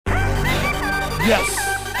Yes.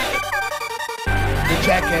 The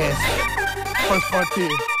Jackass. First Frontier.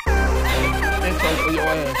 Intro for your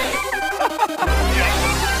ass.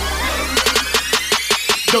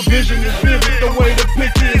 The vision is vivid, the way the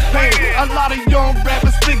picture is painted. A lot of young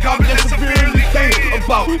rappers think I'm just severely tainted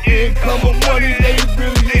about income or money they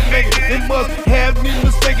really ain't making. They must have me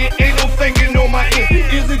mistaken, ain't no thinking on my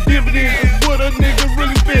end. Is it dividends? Is what a nigga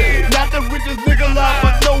really feel? Not the richest nigga alive,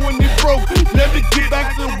 but know when he broke. Let me get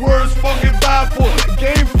back to the words fucking vibe for a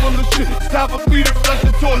game full of shit. It's time for me to flush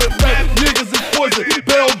the toilet. Rap niggas is poison.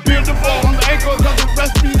 Bell build the ball on the ankle, cause the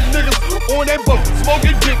rest of these niggas on that boat.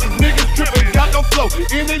 Smoking bitches, niggas tripping, got no flow.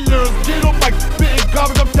 In they lyrics, get on mic, spitting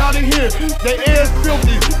garbage, I'm tired of here. They air's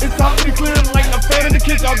filthy, it's time to be clear like a fan in the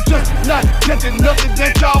kitchen. I'm just not catching nothing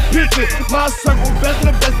that y'all pitching. My circle, best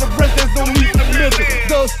of the best, the rest, there's no need to miss it.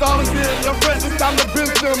 The stars here, your friends, it's time to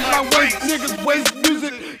build them. I waste niggas, waste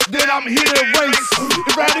music, then I'm here to race.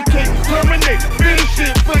 Eradicate, terminate, finish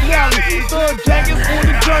it, finale. The jacket's on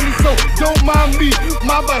the journey, so don't mind me.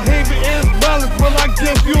 My behavior is violent, well I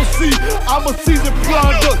guess you'll see. I'm a seasoned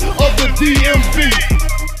product of the DMV.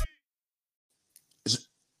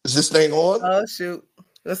 Is this thing on? Oh shoot!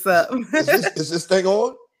 What's up? Is this thing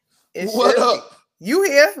on? What up? You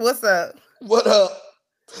here? What's up? What up?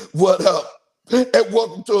 What up? And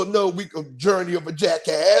welcome to another week of Journey of a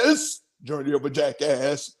Jackass. Journey of a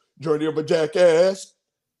Jackass. Journey of a Jackass.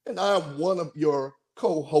 And I'm one of your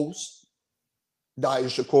co-hosts, Daya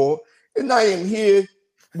Shakur. And I am here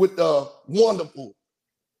with the wonderful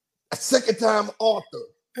second-time author.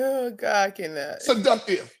 Oh God, cannot.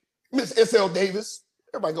 Seductive Miss S.L. Davis.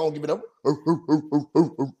 Everybody gonna give it up.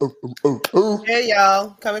 Hey y'all,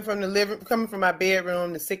 coming from my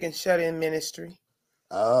bedroom, the sick and shut in ministry.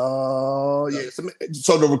 Oh yeah.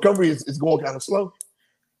 So the recovery is going kind of slow.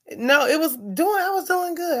 No, I was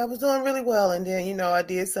doing good. I was doing really well, and then I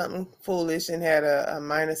did something foolish and had a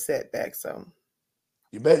minor setback. So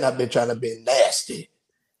you better not be trying to be nasty.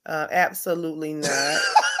 Absolutely not.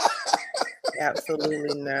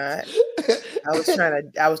 Absolutely not. I was trying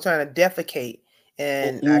to defecate.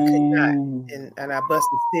 And I could not, and I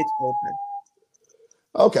busted stitch open.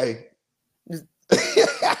 Okay.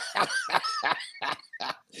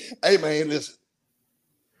 Hey man, listen.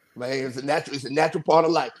 Man, it's a natural part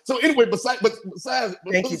of life. So anyway, besides that,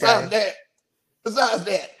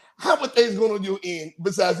 how are things going on your end?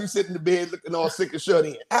 Besides you sitting in the bed looking all sick and shut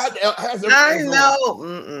in, how's everything I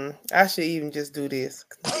know. I should even just do this.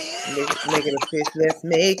 Make it official. Let's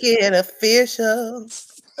make it official.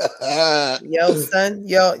 Yo, son.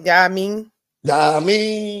 I mean.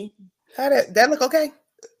 How that look okay?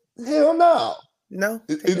 Hell no. No.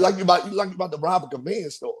 It's like you about to rob a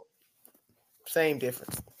convenience store. Same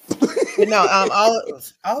difference. But no,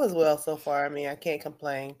 all is well so far. I mean, I can't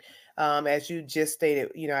complain. As you just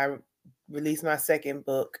stated, I released my second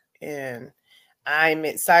book, and I'm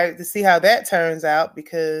excited to see how that turns out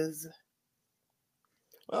because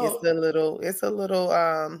it's a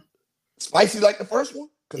little spicy like the first one.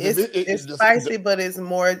 It's spicy, but it's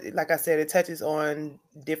more, like I said, it touches on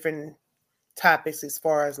different topics as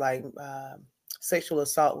far as like sexual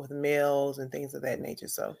assault with males and things of that nature.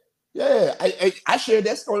 So yeah, I shared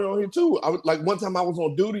that story on here too. I was like, one time I was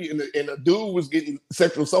on duty and a dude was getting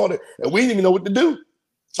sexual assaulted and we didn't even know what to do.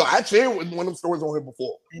 So I shared one of them stories on here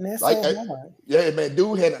before. And that's like, so hard. Yeah, man,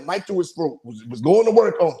 dude had a knife through his throat, was going to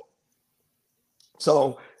work on it.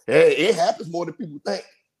 So it happens more than people think.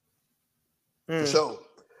 For sure.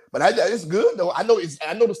 But it's good though. I know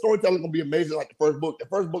the storytelling gonna be amazing. Like the first book. The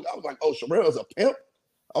first book, I was like, oh, Sherelle's a pimp.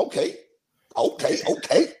 Okay.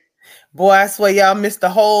 Boy, I swear y'all missed the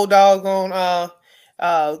whole doggone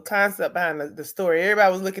concept behind the story.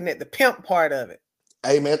 Everybody was looking at the pimp part of it.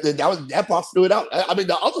 Hey man, that part stood out. I mean,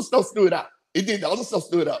 the other stuff stood out. It did. The other stuff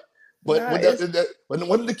stood out. But when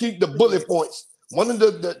one of the key bullet points,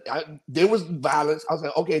 there was violence. I was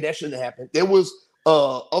like, okay, that shouldn't have happened. There was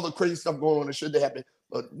other crazy stuff going on that shouldn't have happened.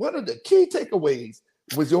 But one of the key takeaways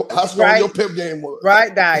was how strong your pimp game was.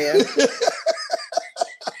 Right, Daya.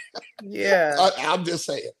 Yeah. I'm just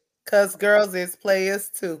saying. Because girls is players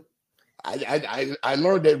too. I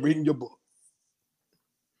learned that reading your book.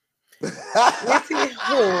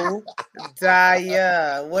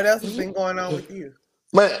 Daya. What else has been going on with you?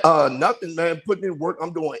 Man, nothing, man. Putting in work.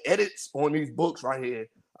 I'm doing edits on these books right here.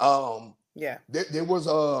 Yeah. There was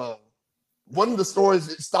one of the stories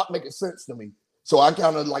that stopped making sense to me. So I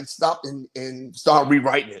kind of like stopped and started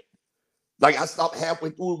rewriting it. Like I stopped halfway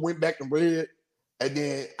through, went back and read it, and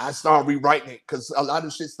then I started rewriting it because a lot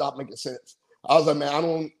of shit stopped making sense. I was like,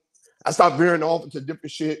 man, I started veering off into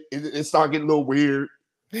different shit. It started getting a little weird.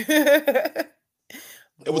 It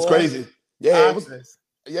was crazy. Yeah,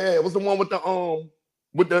 Yeah, it was the one with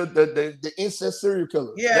the incest serial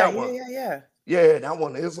killer. Yeah, That one. yeah. Yeah, that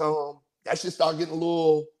one is that shit started getting a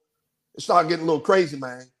little crazy,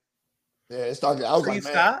 man. Yeah, it started. I was So like, you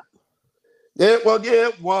man. stopped? Yeah, it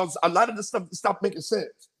was a lot of the stuff stopped making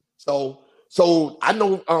sense. So I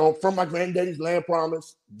know from my granddaddy's land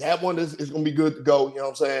promise, that one is gonna be good to go. You know what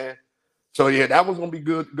I'm saying? So yeah, that one's gonna be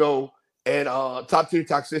good to go. And top tier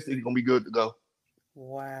toxicity is gonna be good to go.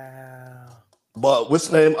 Wow. But what's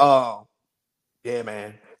the name? Yeah,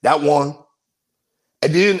 man, that one.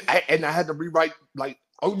 And then I had to rewrite like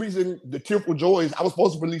only reason the Tearful Joys, I was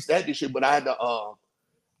supposed to release that this year, but I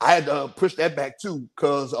had to push that back too,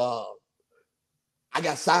 because I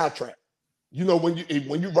got sidetracked. You know, when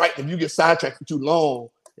you write, if you get sidetracked for too long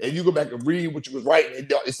and you go back and read what you was writing,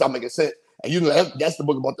 it stopped making sense. And you know, that's the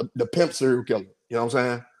book about the pimp serial killer. You know what I'm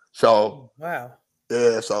saying? So wow.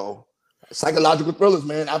 Yeah, so psychological thrillers,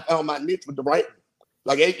 man. I found my niche with the writing.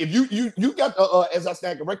 Like if you got the As I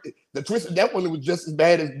Stand Corrected, the twist of that one was just as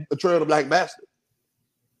bad as Betrayal of the Black Bastard.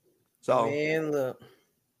 So man, look.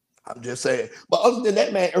 I'm just saying. But other than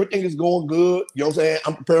that, man, everything is going good. You know what I'm saying?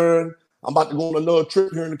 I'm preparing. I'm about to go on another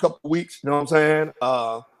trip here in a couple of weeks. You know what I'm saying?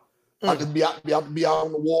 I could be out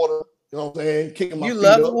on the water. You know what I'm saying? Kicking my feet up. You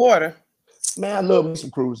love the water. Man, I love me some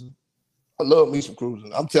cruising. I'm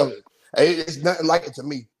telling you. It's nothing like it to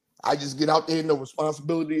me. I just get out there, no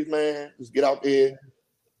responsibilities, man. Just get out there.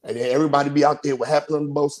 And then everybody be out there. What happened on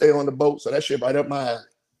the boat, stay on the boat. So that shit right up my alley.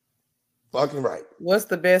 Fucking right. What's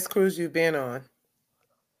the best cruise you've been on?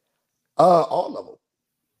 All of them.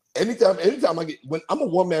 Anytime when I'm a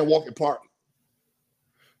one-man walking party.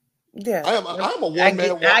 Yeah. I am a one-man walking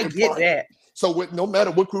party. I get that. So no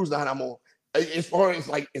matter what cruise line I'm on, as far as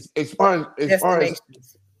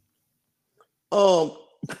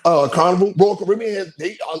Carnival, Royal Caribbean,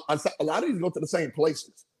 a lot of these go to the same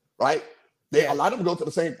places, right? A lot of them go to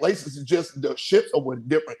the same places. It's just the ships are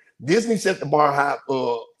different. Disney set the bar high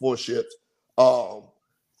for ships.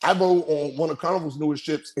 I rode on one of Carnival's newest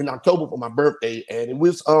ships in October for my birthday, and it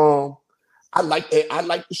was I liked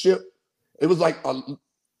the ship. It was like I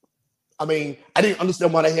didn't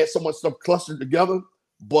understand why they had so much stuff clustered together,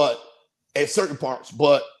 but at certain parts.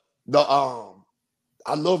 But the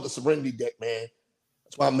I love the Serenity deck, man.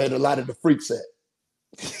 That's why I made a lot of the freaks at.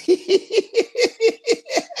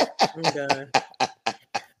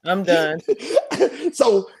 I'm done.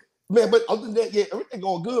 So, man, but other than that, yeah, everything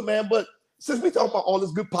going good, man. But since we talk about all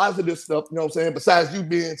this good positive stuff, you know what I'm saying? Besides you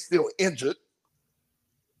being still injured,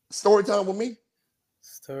 story time with me.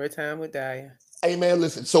 Story time with Daya. Hey, man,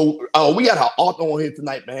 listen. So we got our author on here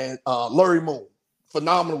tonight, man. Larry Moon,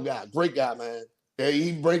 phenomenal guy, great guy, man. Yeah,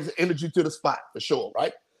 he brings energy to the spot for sure,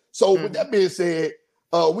 right? So with that being said,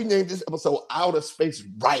 we named this episode Outer Space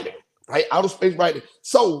Writing, right? Outer Space Writing.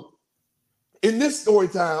 So in this story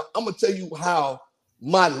time, I'm going to tell you how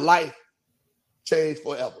my life changed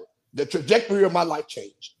forever. The trajectory of my life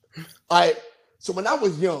changed. All right. So when I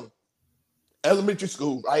was young, elementary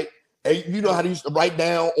school, right? And you know how they used to write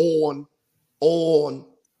down on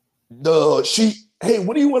the sheet, hey,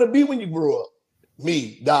 what do you want to be when you grow up?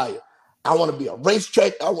 Me, Daya. I want to be a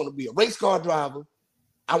racetrack. I want to be a race car driver.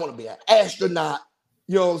 I want to be an astronaut.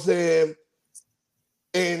 You know what I'm saying?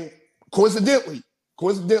 And coincidentally,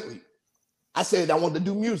 I said I wanted to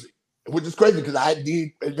do music, which is crazy because I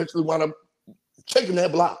did eventually wind up checking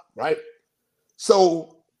that block, right?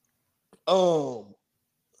 So,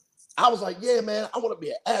 I was like, yeah, man, I want to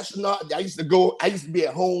be an astronaut. I used to be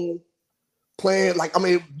at home playing,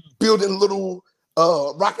 building little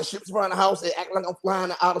rocket ships around the house and acting like I'm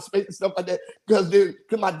flying out of space and stuff like that. Because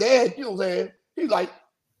my dad, you know what I'm saying? He's like,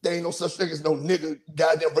 there ain't no such thing as no nigga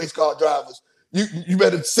goddamn race car drivers. You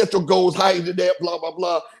better set your goals higher than that, blah, blah,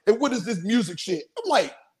 blah. And what is this music shit? I'm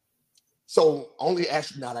like, so only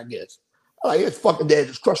astronaut, I guess. I'm like, his fucking dad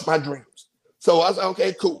just crushed my dreams. So I was like,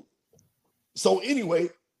 okay, cool. So anyway,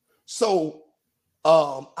 I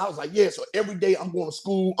was like, yeah, so every day I'm going to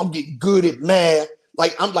school, I'm getting good at math.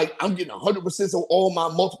 I'm getting 100% on all my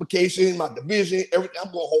multiplication, my division, everything.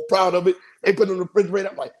 I'm going home proud of it. They put it in the refrigerator.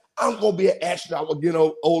 I'm like, I'm going to be an astronaut when I get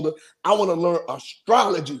older. I want to learn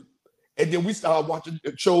astrology. And then we started watching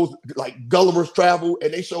shows like Gulliver's Travel,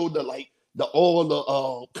 and they showed all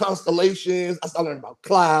the constellations. I started learning about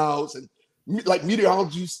clouds and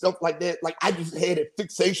meteorology, stuff like that. I just had a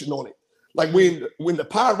fixation on it. When the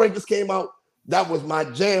Power Rangers came out, that was my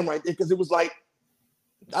jam right there, because it was I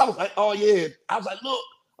was like, oh yeah. I was like, look,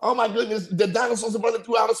 oh my goodness, the dinosaurs are running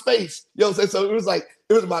through outer space. You know what I'm saying? So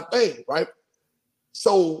it was my thing, right?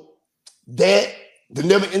 So that, the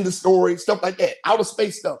never ending story, stuff like that, outer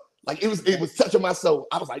space stuff. It was touching my soul.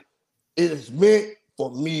 I was like, it is meant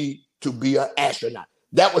for me to be an astronaut.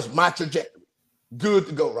 That was my trajectory. Good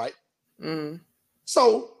to go, right? Mm-hmm.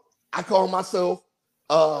 So I call myself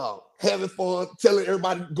having fun, telling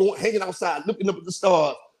everybody, hanging outside, looking up at the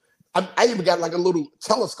stars. I even got like a little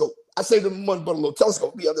telescope. I saved them money, but a little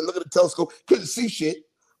telescope. Be out there looking at the telescope, couldn't see shit.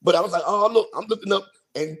 But I was like, oh look, I'm looking up,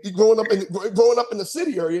 and growing up in the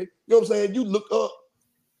city area, you know what I'm saying? You look up,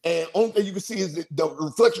 and only thing you can see is the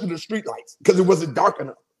reflection of the street lights because it wasn't dark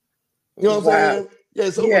enough. You know what I'm saying? Yeah,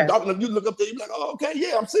 so it was dark enough. You look up there, you're like, oh, okay,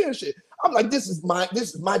 yeah, I'm seeing shit. I'm like, this is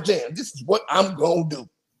my jam. This is what I'm gonna do.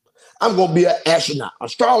 I'm gonna be an astronaut,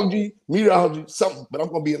 astrology, meteorology, something, but I'm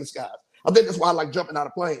gonna be in the skies. I think that's why I like jumping out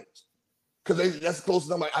of planes, because that's the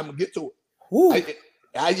closest I'm gonna get to it.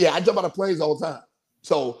 I jump out of planes all the time,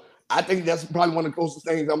 so I think that's probably one of the closest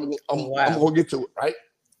things I'm gonna get to it, right?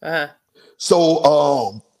 Uh-huh.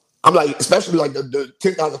 So I'm like, especially like the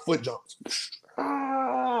 10,000 foot jumps.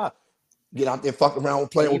 Get out there, fucking around,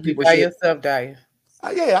 playing with people. By yourself, Daya.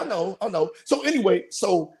 Yeah, I know. So anyway,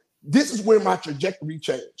 this is where my trajectory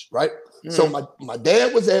changed, right? Mm-hmm. So my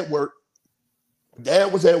dad was at work.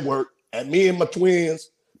 And me and my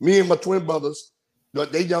twin brothers,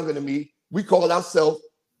 they younger than me. We called ourselves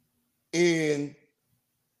we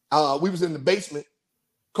was in the basement,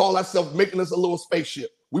 called ourselves making us a little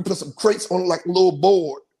spaceship. We put some crates on like a little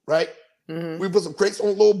board, right? Mm-hmm. We put some crates on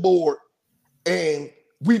a little board, and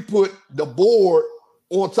we put the board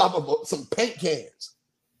on top of some paint cans.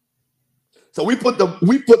 So we put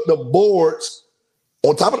the boards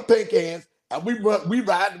on top of the paint cans, and we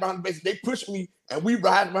ride around the basement. They push me, and we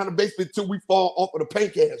ride around the basement until we fall off of the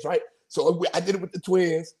paint cans, right? So I did it with the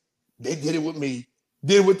twins. They did it with me.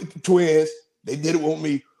 Did it with the twins. They did it with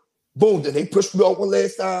me. Boom. Then they pushed me off one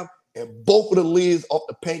last time, and both of the lids off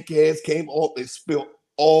the paint cans came off and spilled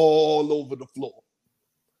all over the floor.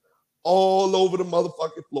 All over the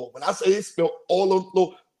motherfucking floor. When I say it spilled all over the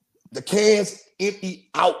floor, the cans empty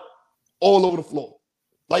out all over the floor.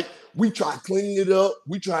 Like, we tried cleaning it up.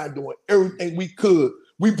 We tried doing everything we could.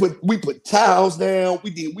 We put towels down.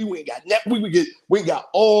 We got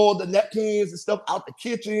all the napkins and stuff out the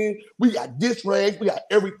kitchen. We got dish rags. We got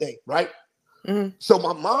everything, right? Mm-hmm. So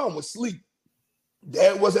my mom was asleep.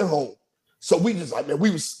 Dad wasn't home. So we just like, man,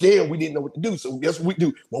 we was scared. We didn't know what to do. So guess what we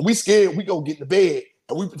do? When we scared, we go get in the bed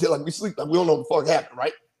and we pretend like we sleep, like we don't know what the fuck happened,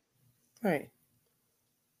 right? Right.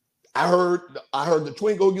 I heard the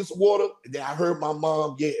twin go get some water, and then I heard my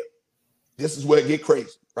mom yell. This is where it get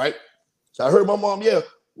crazy, right? So I heard my mom yell,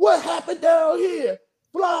 "What happened down here?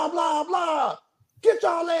 Blah, blah, blah. Get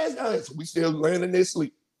y'all ass down." So we still laying in there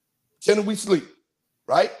sleep. Pretending we sleep,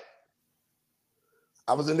 right?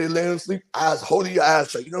 I was in there laying asleep, holding your eyes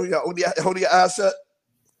shut. You know, holding your eyes shut.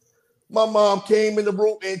 My mom came in the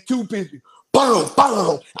room and two pieces. Boom,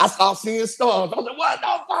 boom. I started seeing stars. I was like, what the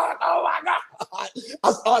fuck? Oh my God.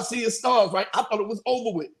 I started seeing stars, right? I thought it was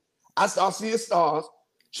over with. I started seeing stars.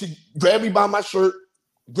 She grabbed me by my shirt,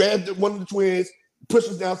 grabbed one of the twins, pushed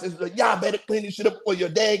us down, says, y'all better clean this shit up before your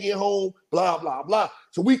dad get home, blah, blah, blah.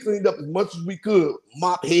 So we cleaned up as much as we could.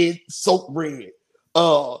 Mop head, soaked red.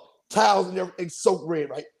 Towels and everything soaked red,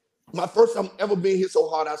 right? My first time ever being hit so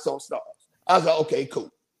hard, I saw stars. I was like, okay,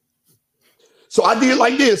 cool. So I did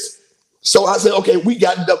like this. So I said, okay, we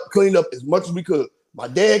got it cleaned up as much as we could. My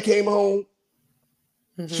dad came home.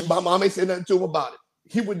 Mm-hmm. My mom ain't said nothing to him about it.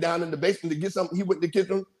 He went down in the basement to get something. He went to the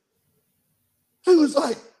kitchen. He was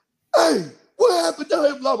like, hey, what happened down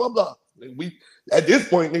here? Blah, blah, blah. And we, at this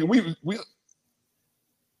point, nigga, we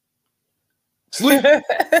sleep.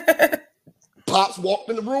 Pops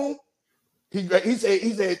walked in the room. He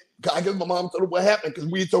said, I guess my mom told her what happened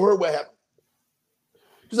because we told her what happened.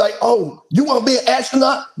 He's like, oh, you want to be an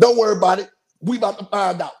astronaut? Don't worry about it. We about to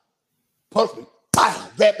find out. Punched me. Pow,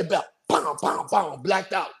 grabbed the belt. Pow, pow, pow,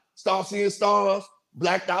 blacked out. Started seeing stars,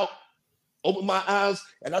 blacked out. Opened my eyes,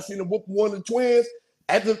 and I seen him whoop one of the twins.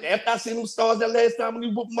 After I seen them stars that last time when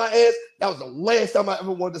he whooped my ass, that was the last time I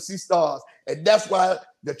ever wanted to see stars. And that's why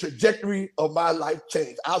the trajectory of my life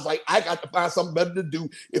changed. I was like, I got to find something better to do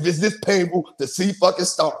if it's this painful to see fucking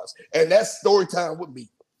stars. And that's story time with me.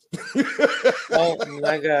 Oh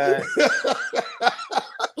my God.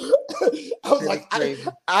 I was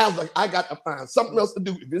like, I got to find something else to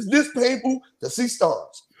do. If it's this painful to see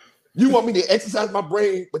stars, you want me to exercise my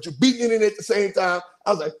brain, but you're beating it at the same time.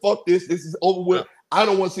 I was like, fuck this. This is over with. I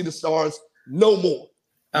don't want to see the stars no more.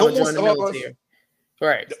 No more stars.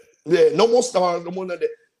 Right. Yeah, no more stars. No more than that.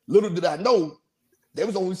 Little did I know, they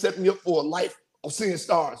was only setting me up for a life of seeing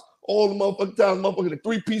stars. All the motherfucking times, motherfucking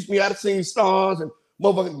 3-piece me out of seeing stars and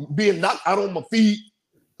motherfucking being knocked out on my feet,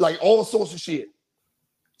 like all sorts of shit.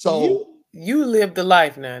 So you live the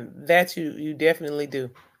life now. That you definitely do.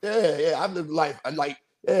 Yeah, I've lived life.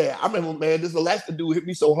 Yeah, I remember, man, this Alaska dude hit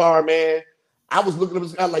me so hard, man. I was looking at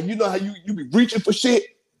this guy like, you know how you be reaching for shit?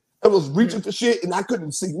 I was reaching for shit and I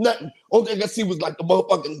couldn't see nothing. Only thing I see was like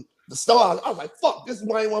the stars. I was like, fuck, this is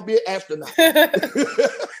why I want to be an astronaut.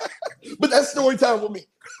 But that's story time with me.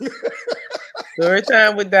 Story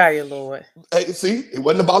time with Daya, Lord. Hey, see, it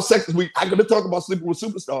wasn't about sex this week. I could have talked about sleeping with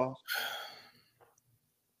superstars.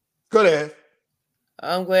 Could have.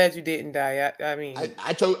 I'm glad you didn't die. I mean,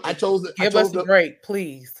 I chose. Give us a break,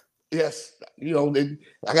 please. Yes, you know,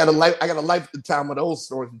 I got a lifetime of those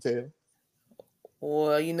stories to tell.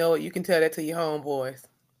 Well, you know what? You can tell that to your homeboys.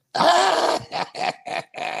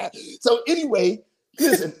 So anyway,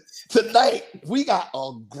 listen. Tonight we got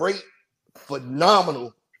a great,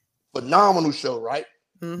 phenomenal show, right?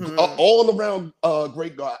 Mm-hmm. All around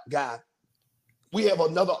great guy. We have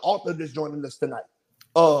another author that's joining us tonight.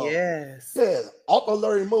 Yes. Yeah, author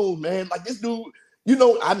Larry Moon, man. Like this dude, you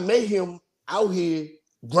know, I met him out here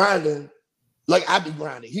grinding like I be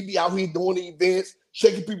grinding. He be out here doing the events,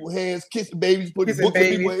 shaking people's hands, kissing babies, putting books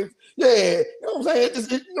in people's hands. Yeah, you know what I'm saying?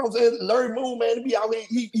 You know what I'm saying? Larry Moon, man, he be out here,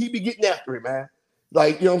 he be getting after it, man.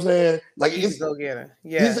 Like, you know what I'm saying? Like he's a go-getter.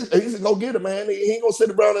 Yeah. He's a go-getter, man. He ain't gonna sit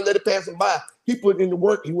around and let it pass him by. He put in the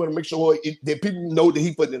work. He want to make sure that people know that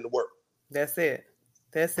he put in the work. That's it.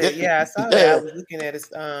 Yeah, I saw that. I was looking at his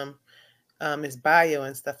bio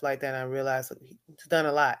and stuff like that, and I realized he's done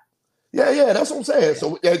a lot. Yeah, that's what I'm saying.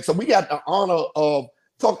 So we got the honor of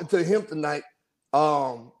talking to him tonight.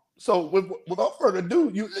 So without further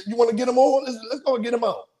ado, you want to get him on? Let's go and get him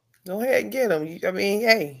on. Go ahead and get him. I mean,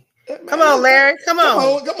 hey, come on, Larry. Come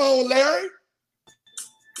on, Larry.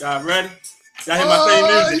 Y'all ready? Y'all hear my theme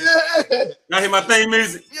music? Yeah. Y'all hear my theme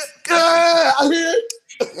music? Yeah, I hear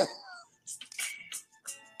it.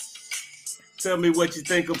 Tell me what you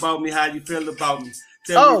think about me, how you feel about me.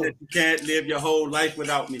 Tell me that you can't live your whole life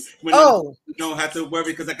without me. You don't have to worry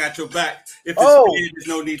because I got your back. If it's big, there's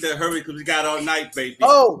no need to hurry because we got all night, baby.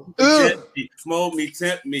 Mold me,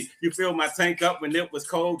 tempt me. You fill my tank up when it was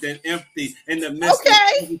cold and empty. In the midst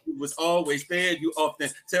of you was always there. You often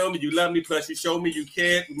tell me you love me, plus you show me you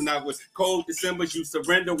cared. When I was cold Decembers, you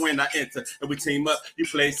surrender when I enter. And we team up. You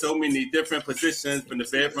play so many different positions from the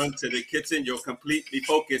bedroom to the kitchen. You're completely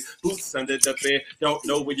focused. Boots under the bed. Don't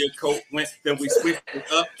know where your coat went. Then we switch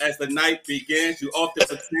up as the night begins. You often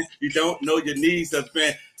pretend you don't know your knees have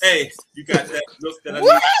been. Hey, you got that look that I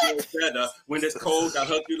need to feel better. When it's cold, I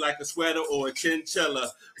hug you like a sweater or a chinchilla.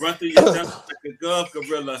 Run through your jump like a gov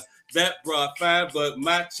gorilla. That bra fine, but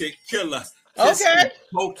my chick killer.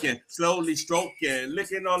 Poking, slowly stroking,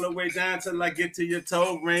 licking all the way down till I get to your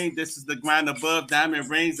toe ring. This is the grind above diamond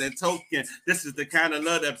rings and token. This is the kind of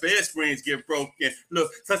love that bed screens get broken.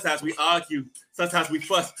 Look, sometimes we argue, sometimes we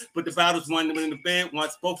fuss, but the battle's won in the bed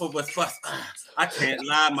once both of us fuss. I can't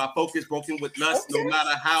lie, my focus broken with lust. No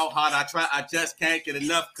matter how hard I try, I just can't get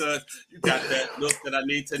enough, cause you got that look that I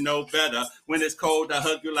need to know better. When it's cold, I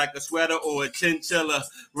hug you like a sweater or a chinchilla.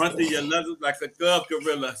 Run through your leather like a gov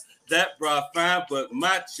gorilla. That bra fine, but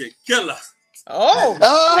my chick killer. Yeah!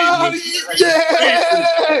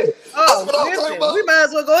 Listen, we might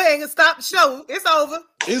as well go ahead and stop the show. It's over.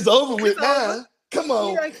 It's over with now. Come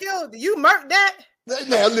on. You done killed it. You murked that.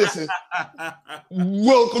 Now listen.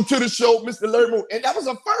 Welcome to the show, Mr. Larry Moon. And that was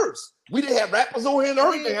a first. We didn't have rappers on here and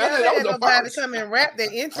everything. That was a first. Come and rap the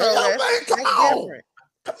intro.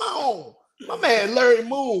 Come on. My man, Larry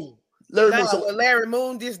Moon. What Larry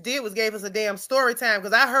Moon just did was gave us a damn story time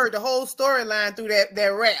because I heard the whole storyline through that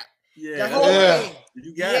rap. Yeah, the whole thing.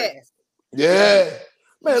 You got it. Yeah,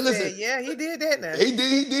 man. Listen, he did that. Now he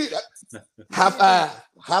did. High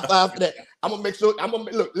five for that. I'm gonna make sure. I'm gonna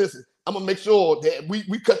make sure that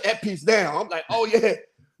we cut that piece down. I'm like, oh yeah,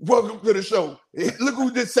 welcome to the show. Look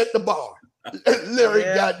who just set the bar, Larry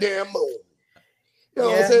goddamn Moon. You know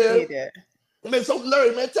what I'm saying? Man, so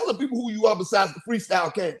Larry, man, tell the people who you are besides the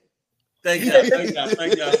freestyle king. Thank y'all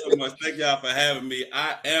so much. Thank y'all for having me.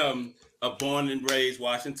 I am a born and raised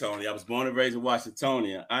Washingtonian. I was born and raised in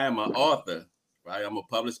Washingtonia. I am an author, right? I'm a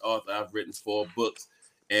published author. I've written 4 books,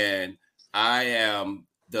 and I am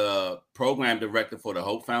the program director for the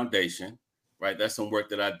Hope Foundation, right? That's some work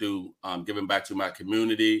that I do, giving back to my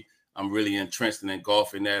community. I'm really entrenched and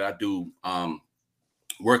engulfed in that. I do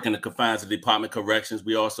work in the confines of the Department of Corrections.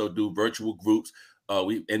 We also do virtual groups.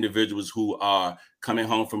 We individuals who are coming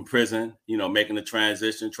home from prison, making the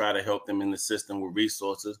transition, try to help them in the system with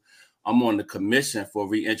resources. I'm on the commission for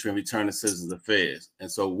reentry and return to citizens affairs. And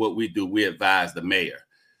so what we do, we advise the mayor.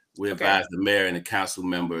 We advise the mayor and the council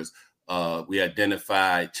members. We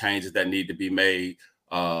identify changes that need to be made,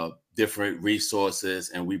 different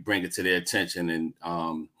resources, and we bring it to their attention. And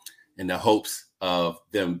in the hopes of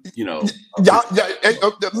them, you know.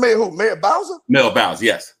 Mayor Bowser? Mayor Bowser,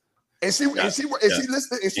 yes. Is she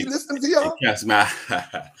listening? Is she listening to y'all? Yes, man.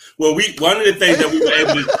 Well, one of the things that we were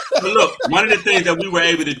able to one of the things that we were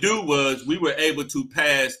able to do was we were able to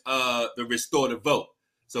pass the Restore the Vote.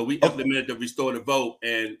 So we implemented the Restore the Vote,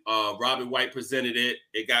 and Robin White presented it.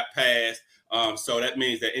 It got passed. So that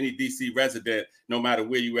means that any DC resident, no matter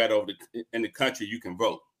where you at in the country, you can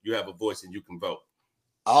vote. You have a voice and you can vote.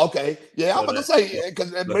 Okay, yeah, I'm about to say,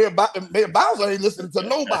 because Mayor Bowser ain't listening to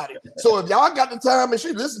nobody. So if y'all got the time and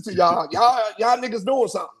she listen to y'all niggas doing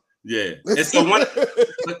something. Yeah. And so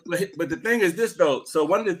but the thing is this though. So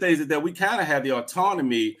one of the things is that we kind of have the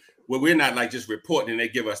autonomy where we're not like just reporting and they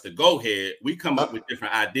give us the go ahead. We come up with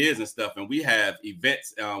different ideas and stuff, and we have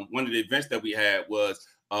events. One of the events that we had was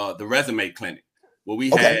the resume clinic, where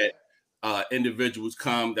we had individuals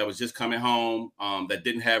come that was just coming home that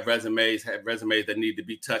didn't have resumes, had resumes that needed to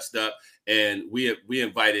be touched up, and we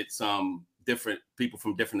invited some different people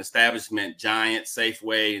from different establishment, Giant,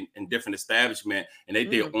 Safeway, and different establishment, and they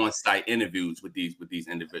did on-site interviews with these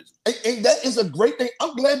individuals. And that is a great thing.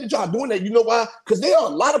 I'm glad that y'all doing that. You know why? Because there are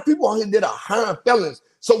a lot of people out here that are hiring felons.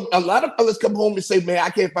 So a lot of fellas come home and say, man, I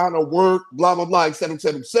can't find no work, blah, blah, blah, et cetera, et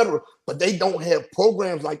cetera, et cetera. But they don't have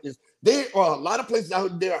programs like this. There are a lot of places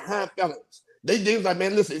out there that are hiring felons. They like,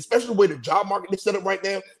 man, listen, especially the way the job market is set up right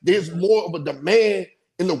now, there's more of a demand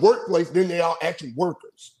in the workplace than there are actually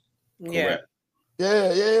workers. Yeah.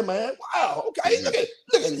 Yeah, man. Wow. Okay. Look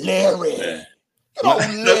at Larry. Come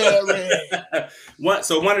on, Larry.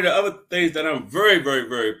 So one of the other things that I'm very, very,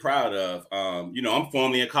 very proud of, I'm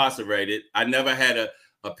formerly incarcerated. I never had a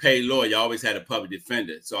paid lawyer. I always had a public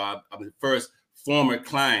defender. So I'm the first former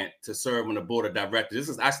client to serve on the board of directors. This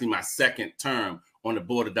is actually my second term on the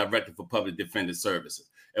board of directors for public defender services.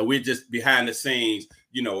 And we're just behind the scenes,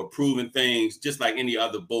 approving things just like any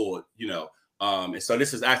other board, and so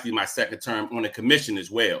this is actually my second term on the commission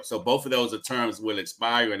as well. So both of those terms will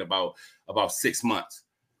expire in about 6 months.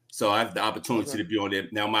 So I have the opportunity to be on there.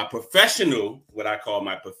 Now, my professional, what I call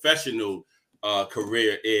my professional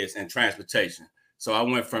career is in transportation. So I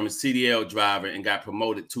went from a CDL driver and got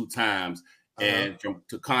promoted 2 times, and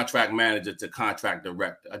to contract manager to contract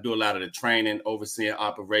director. I do a lot of the training, overseeing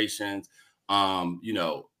operations, and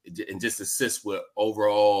just assist with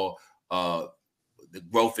overall the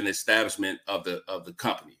growth and establishment of the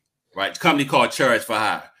company, right? The company called Chariots for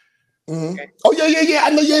Hire. Mm-hmm. Oh yeah.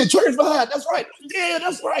 I know. Yeah, Chariots for Hire. That's right. Yeah,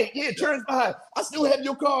 that's right. Yeah, Chariots for Hire. I still have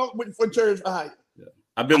your car for Chariots for Hire. Yeah.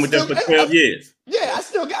 I've been with them for 12 years. Yeah, I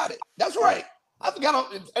still got it. That's right. I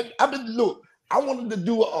forgot. I wanted to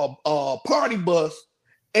do a party bus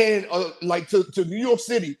and to New York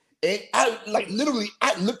City, and I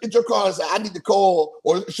looked at your car and said, I need to call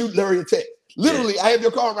or shoot Larry a text. Literally, I have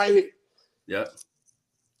your car right here. Yeah.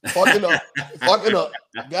 Fucking up.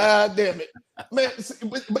 God damn it. Man,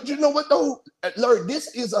 but you know what though, Larry,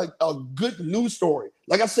 this is a good news story.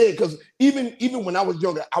 Like I said, because even when I was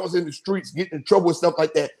younger, I was in the streets getting in trouble and stuff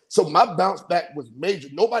like that. So my bounce back was major.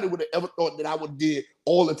 Nobody would have ever thought that I would did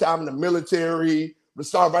all the time in the military, would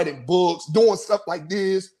start writing books, doing stuff like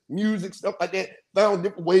this, music, stuff like that, found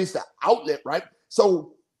different ways to outlet, right?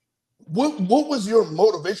 So what was your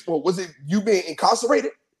motivation for? Was it you being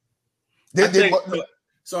incarcerated?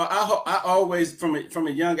 So I always, from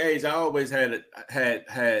a young age, I always had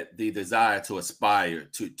the desire to aspire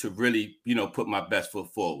to really, put my best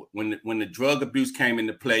foot forward. When the drug abuse came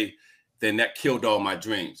into play, then that killed all my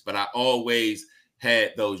dreams. But I always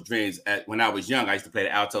had those dreams. When I was young, I used to play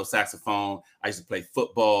the alto saxophone. I used to play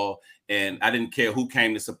football, and I didn't care who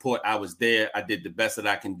came to support. I was there. I did the best that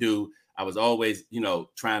I can do. I was always,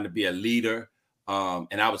 trying to be a leader.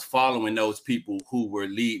 And I was following those people who were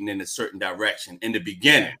leading in a certain direction in the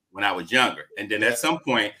beginning when I was younger. And then at some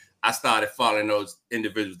point, I started following those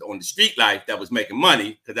individuals on the street life that was making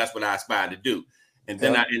money, because that's what I aspired to do. And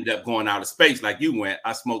then I ended up going out of space like you went.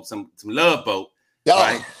 I smoked some Love Boat.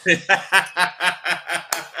 Right?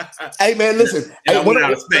 Hey, man, listen. One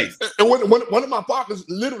of my partners,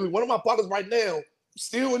 right now,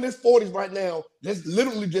 still in his 40s right now, just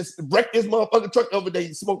literally just wrecked this motherfucking truck the other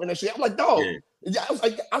day smoking that shit. I'm like, dog. Yeah. I was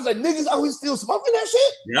like, niggas out here still smoking that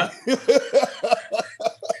shit? Yeah.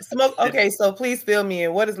 Smoke. Okay, so please fill me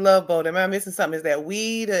in. What is Love Boat? Am I missing something? Is that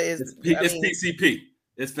weed or is it's PCP?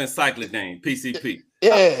 It's phencyclidine, PCP.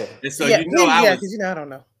 Yeah. And so because I don't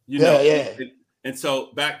know. And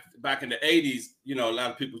so back in the 80s, a lot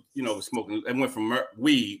of people, were smoking. It went from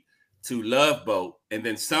weed to Love Boat, and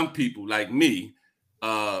then some people like me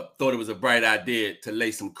thought it was a bright idea to lay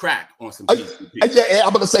some crack on some PCP. Yeah,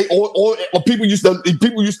 I'm gonna say, or people used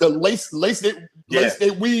to lace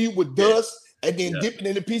their weed with dust and then dip it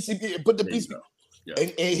in the PCP and put the PCP and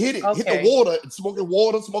hit it, hit Okay. the water, smoking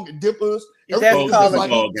water, smoking dippers. That's called like,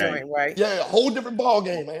 a ball game, right? Yeah, a whole different ball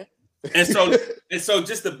game, man. And so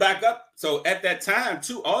just to back up, so at that time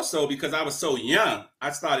too, also because I was so young,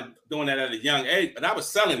 I started doing that at a young age, but I was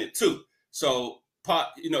selling it too. So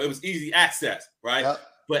it was easy access, right? Yep.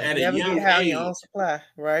 But at a young age, your own supply,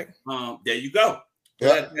 right? There you go.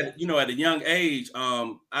 Yep. At a young age,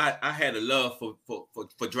 I had a love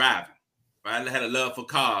for driving, right? I had a love for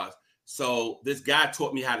cars. So this guy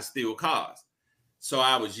taught me how to steal cars. So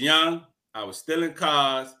I was young, I was stealing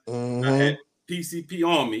cars, I had PCP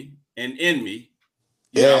on me and in me.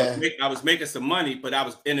 I was making some money, but I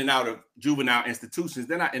was in and out of juvenile institutions.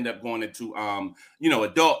 Then I ended up going into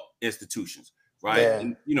adult institutions, right? Yeah.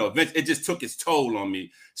 And eventually it just took its toll on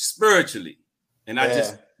me spiritually. And I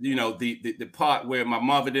just, the part where my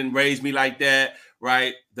mother didn't raise me like that,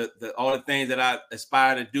 right? The all the things that I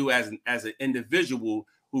aspire to do as an individual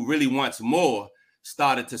who really wants more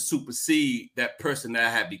started to supersede that person that I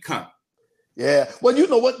had become. Yeah. Well, you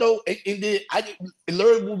know what though? I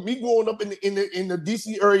learned with me growing up in the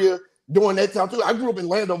DC area during that time too. I grew up in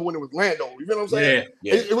Landover when it was Landover. You know what I'm saying?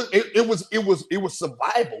 Yeah. It was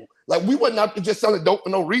survival. Like we wasn't out there just selling dope for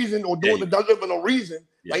no reason or doing the dungeon for no reason.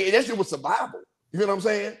 Yeah. Like that shit was survival. You know what I'm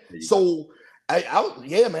saying? So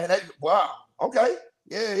man. Wow. Okay.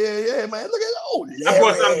 Yeah, man. Look at I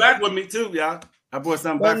brought something back with me too, y'all. I brought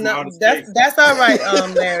something back from out of state. That's all right,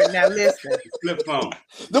 Larry. Now listen. Flip phone.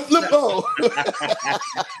 The flip phone.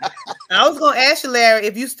 I was gonna ask you, Larry,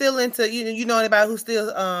 if you still into you know anybody who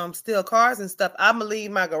steal cars and stuff. I'm gonna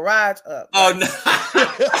leave my garage up. Oh no.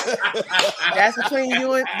 That's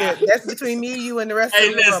between me, you, and the rest of the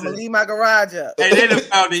room. I'm gonna leave my garage up. Hey, they done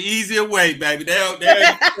found the easier way, baby.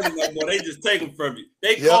 They just take them from you.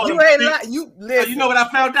 They call them you know what I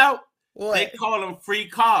found out? What? They call them free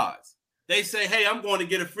cars. They say, "Hey, I'm going to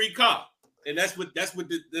get a free car," and that's what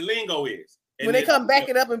the lingo is. And when they come back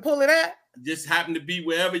it up and pull it out, just happen to be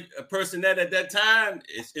wherever a person at that time,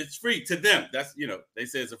 it's free to them. That's they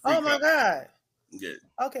say it's a free. Oh my God. Yeah.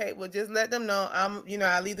 Okay, well, just let them know I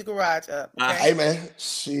leave the garage up. Okay? Hey man,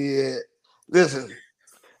 shit. Listen,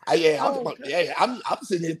 I'm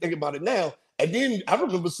sitting here thinking about it now, and then I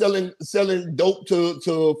remember selling dope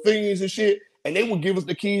to fiends and shit, and they would give us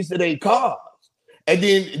the keys to their cars. And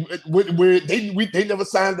then they never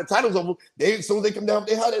signed the titles over. As soon as they come down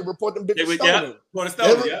their house, they report them bitches stolen.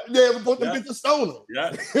 Report them bitches stolen.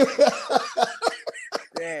 Yeah.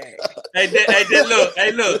 Hey,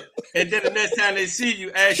 look. And then the next time they see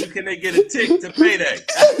you, ask you, can they get a tick to pay that?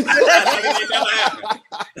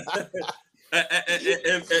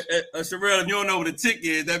 Sherelle, if you don't know what a tick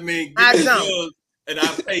is, that means give me yours and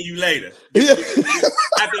I'll pay you later. After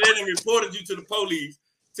they done reported you to the police,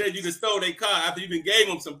 said you stole their car after you even gave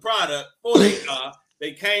them some product for their car.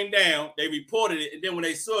 They came down, they reported it, and then when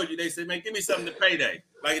they saw you, they said, "Man, give me something to pay that."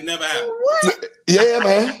 Like it never happened. What? Yeah,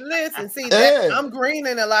 man. Listen, see, I'm green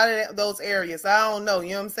in a lot of those areas. I don't know.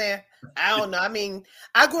 You know what I'm saying? I don't know. I mean,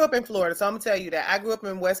 I grew up in Florida, so I'm gonna tell you that I grew up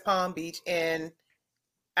in West Palm Beach, and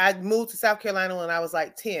I moved to South Carolina when I was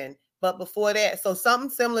like 10. But before that, so something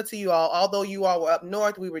similar to you all, although you all were up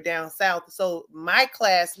north, we were down south. So my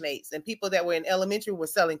classmates and people that were in elementary were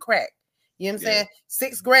selling crack. You know what I'm saying?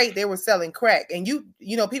 6th grade, they were selling crack. And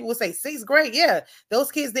people would say 6th grade. Yeah,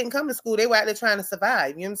 those kids didn't come to school. They were out there trying to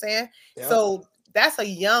survive. You know what I'm saying? Yeah. So that's a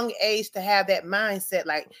young age to have that mindset.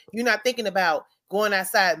 Like you're not thinking about going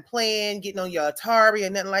outside and playing, getting on your Atari or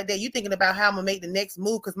nothing like that. You're thinking about how I'm going to make the next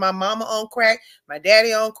move because my mama on crack, my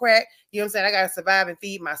daddy on crack. You know what I'm saying? I got to survive and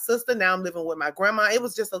feed my sister. Now I'm living with my grandma. It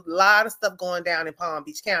was just a lot of stuff going down in Palm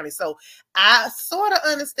Beach County. So I sort of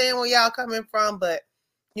understand where y'all coming from. But,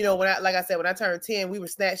 when I turned 10, we were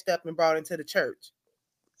snatched up and brought into the church.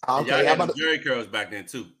 Okay, y'all had Jerry curls back then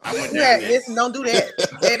too. I went down there. Listen, don't do that.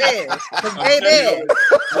 Baby.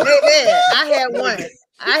 I had one.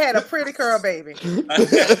 I had a pretty curl, baby.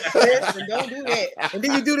 Listen, don't do that. And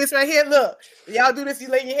then you do this right here. Look, y'all do this. You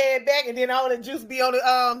lay your head back, and then all the juice be on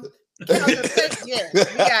the Yeah, we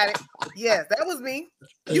got it. Yes, that was me.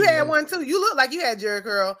 You had one too. You look like you had Jerry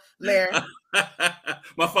curl, Larry.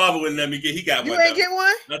 My father wouldn't let me get. He got one. You ain't get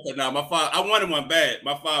one? I said, "No, my father. I wanted one bad.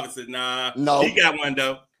 My father said, "Nah, no, he got one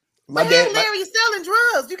though." My dad, Larry, you selling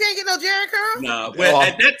drugs. You can't get no Jerry curl. No, well,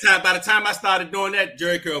 at that time, by the time I started doing that,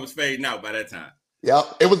 Jerry curl was fading out. By that time. Yeah,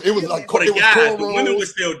 it was like the guys. The women were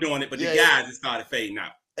still doing it, but the guys it started fading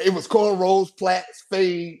out. It was cornrows, plaits,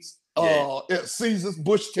 fades, Caesars,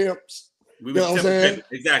 bush temps. You know what I'm saying?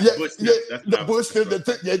 Exactly. Yeah, bush temps. The bush temp,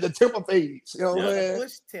 the temper fades. You know what I'm saying?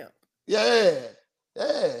 Bush temp. Yeah.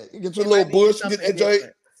 You get your little bush, get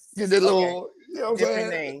that little. You know what I'm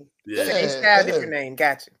different saying? name. Yeah. Same style, different name.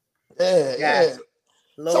 Gotcha. Yeah.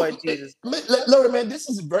 Lord Jesus. Lord, man, this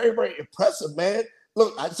is very, very impressive, man.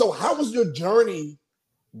 Look, so how was your journey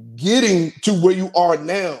getting to where you are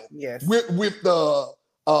now? Yes. With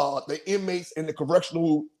the inmates in the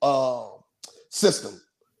correctional system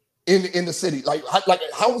in the city. Like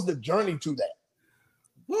how was the journey to that?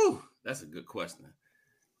 Woo, that's a good question.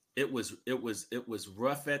 It was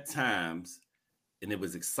rough at times, and it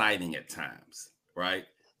was exciting at times, right?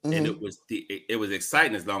 Mm-hmm. And it was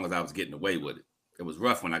exciting as long as I was getting away with it. It was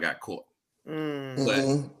rough when I got caught.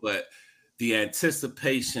 Mm-hmm. But the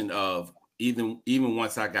anticipation of even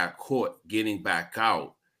once I got caught, getting back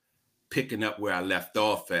out, picking up where I left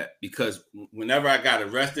off at, because whenever I got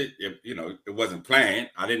arrested, it wasn't planned.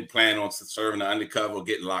 I didn't plan on serving the undercover or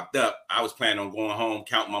getting locked up. I was planning on going home,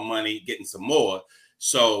 counting my money, getting some more.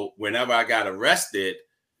 So whenever I got arrested,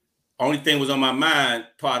 only thing was on my mind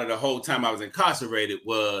part of the whole time I was incarcerated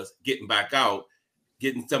was getting back out,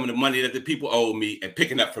 getting some of the money that the people owed me and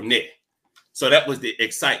picking up from there. So that was the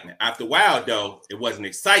excitement. After a while, though, it wasn't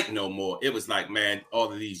exciting no more. It was like, man,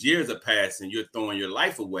 all of these years have passed and you're throwing your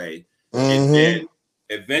life away. And then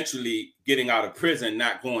eventually getting out of prison,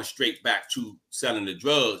 not going straight back to selling the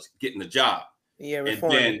drugs, getting a job. Yeah,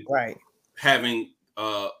 reforming, and then right. Having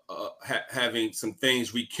some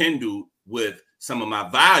things rekindled with some of my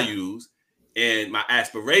values and my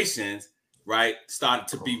aspirations, right, started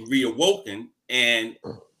to be reawoken. And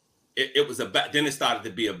it was then it started to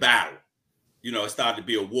be a battle. It started to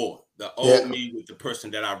be a war. The old me with the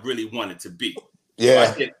person that I really wanted to be. Yeah.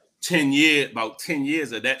 So I did about 10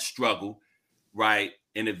 years of that struggle, right?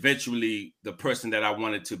 And eventually the person that I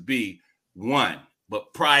wanted to be won.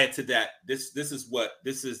 But prior to that, this is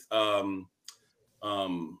the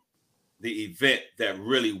event that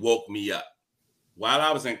really woke me up. While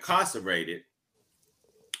I was incarcerated,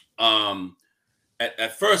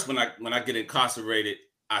 at first when I get incarcerated,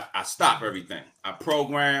 I stop everything. I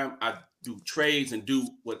program, I do trades and do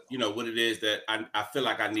what it is that I feel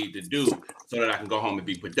like I need to do so that I can go home and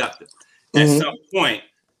be productive. At some point,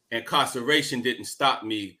 incarceration didn't stop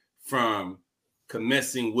me from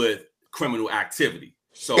commencing with criminal activity.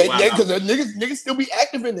 So because the niggas still be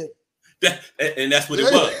active in it. And that's what it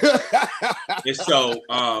was. And so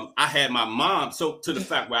I had my mom, so to the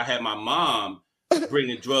fact where I had my mom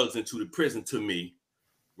bringing drugs into the prison to me,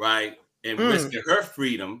 right? And risking her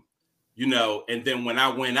freedom, and then when I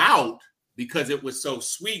went out, because it was so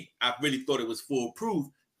sweet, I really thought it was foolproof.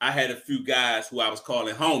 I had a few guys who I was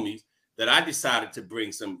calling homies that I decided to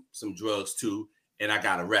bring some drugs to, and I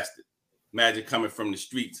got arrested. Imagine coming from the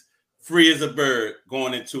streets, free as a bird,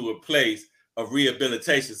 going into a place of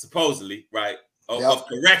rehabilitation, supposedly, right? Of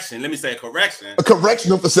correction. Let me say correction. A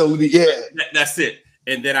correctional facility, yeah. That's it.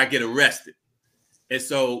 And then I get arrested. And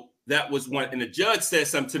so that was one, and the judge said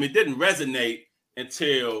something to me, it didn't resonate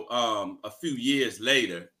until a few years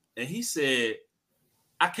later. And he said,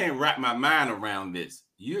 I can't wrap my mind around this.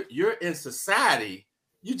 You're in society.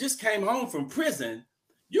 You just came home from prison.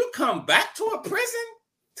 You come back to a prison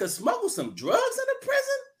to smuggle some drugs in a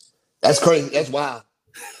prison? That's crazy. That's wild.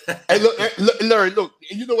 Hey, look, Larry, look.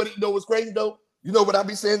 You know what's crazy though? You know what I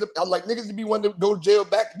be saying? I'm like, niggas to be wanting to go to jail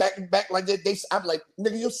back like that. I'm like,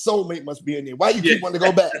 nigga, your soulmate must be in there. Why you keep wanting to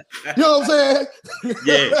go back? You know what I'm saying?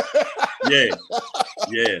 Yeah.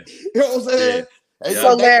 You know what I'm saying? Yeah. Hey,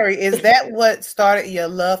 so Larry, is that what started your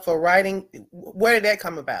love for writing? Where did that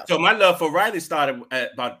come about? So my love for writing started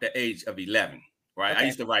at about the age of 11. Right. Okay.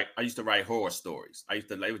 I used to write horror stories. It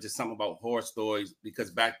was just something about horror stories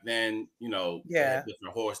because back then,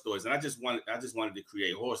 different horror stories. And I just wanted to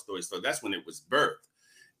create horror stories. So that's when it was birthed.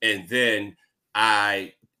 And then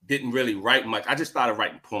I didn't really write much. I just started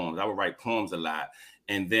writing poems. I would write poems a lot.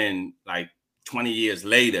 And then like 20 years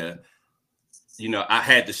later, I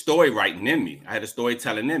had the story writing in me. I had the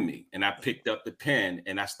storytelling in me. And I picked up the pen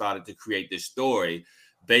and I started to create this story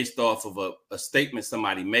based off of a statement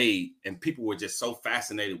somebody made, and people were just so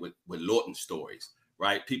fascinated with Lorton stories,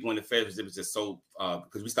 right? People in the feds, it was just so,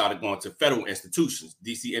 because we started going to federal institutions,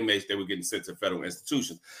 DC inmates, they were getting sent to federal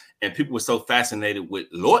institutions, and people were so fascinated with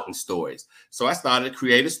Lorton stories. So I started to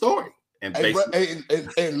create a story. And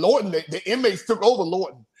Lorton, the inmates took over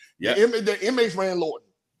Lorton. Yeah, the inmates ran Lorton.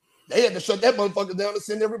 They had to shut that motherfucker down and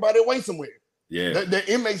send everybody away somewhere. Yeah, the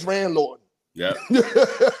inmates ran Lorton. Yeah.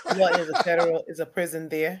 What is a prison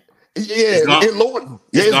there? Yeah, in Lorton.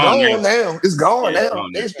 Yeah, it's gone now. It's gone now.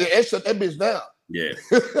 They shut that bitch down. Yeah.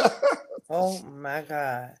 Oh my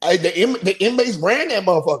God. Hey, the inmates ran that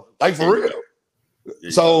motherfucker. Like for real. Yeah.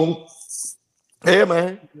 So yeah,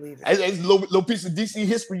 man. It's a little piece of DC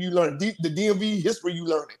history you learned. The DMV history you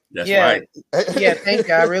learned. That's right. Yeah, thank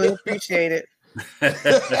you. I really appreciate it.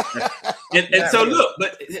 and so look,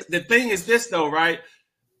 but the thing is this though, right?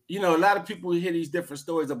 You know, a lot of people hear these different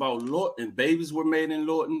stories about Lorton. Babies were made in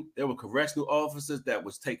Lorton. There were correctional officers that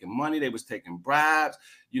was taking money. They was taking bribes.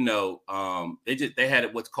 You know, they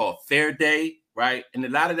had what's called Fair Day, right? And a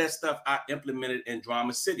lot of that stuff I implemented in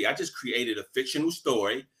Drama City. I just created a fictional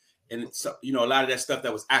story, and it's, you know, a lot of that stuff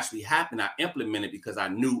that was actually happening, I implemented because I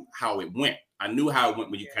knew how it went. I knew how it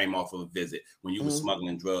went when you came off of a visit, when you were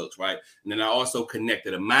smuggling drugs, right? And then I also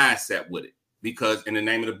connected a mindset with it. Because in the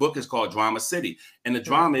name of the book is called Drama City, and the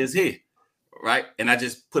drama is here, right? And I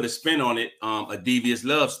just put a spin on it, a devious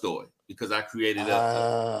love story, because I created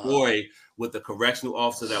a story with a correctional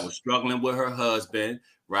officer that was struggling with her husband,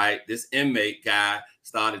 right? This inmate guy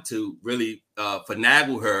started to really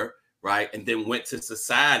finagle her, right? And then went to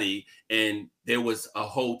society, and there was a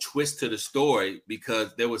whole twist to the story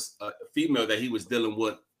because there was a female that he was dealing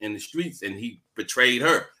with in the streets, and he betrayed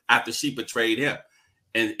her after she betrayed him.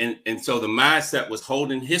 And so the mindset was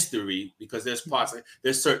holding history, because there's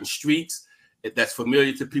certain streets that's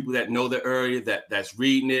familiar to people that know the area, that's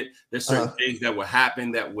reading it. There's certain things that will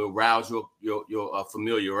happen that will rouse your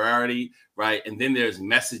familiarity, right? And then there's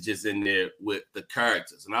messages in there with the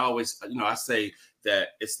characters. And I always, you know, I say that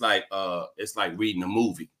it's like reading a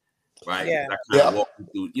movie, right? Yeah. I kind of walk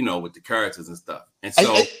through, you know, with the characters and stuff. And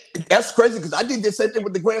so that's crazy, because I did the same thing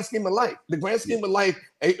with the Grand Scheme of Life. The Grand Scheme of Life,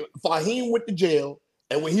 Fahim went to jail.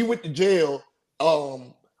 And when he went to jail, a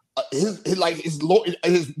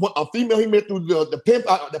female he met through the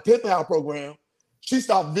pimp house program, she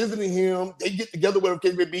stopped visiting him. They get together with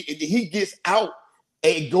him, and then he gets out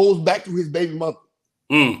and goes back to his baby mother.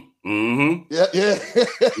 Mm-hmm. Yeah.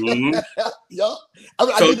 Mm-hmm. Yeah.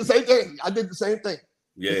 I did the same thing.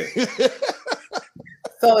 Yeah.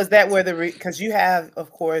 So is that where because you have,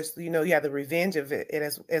 of course, you know, you have the revenge of it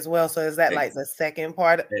as well. So is that like the second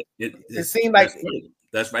part? It seemed like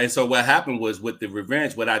that's right. And so what happened was with the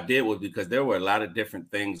revenge, what I did was, because there were a lot of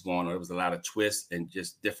different things going on. There was a lot of twists and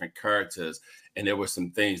just different characters. And there were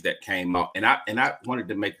some things that came out. And I wanted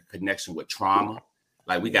to make a connection with trauma.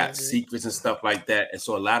 Like we got secrets and stuff like that. And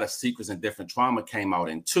so a lot of secrets and different trauma came out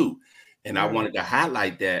in too. And I wanted to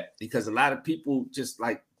highlight that because a lot of people just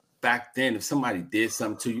like back then, if somebody did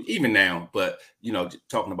something to you, even now, but, you know,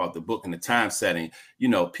 talking about the book and the time setting, you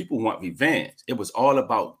know, people want revenge. It was all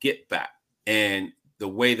about get back. And the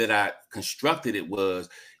way that I constructed it was,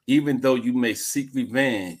 even though you may seek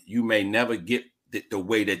revenge, you may never get the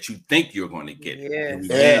way that you think you're going to get it.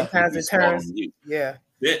 Yeah. Sometimes it turns. Yeah.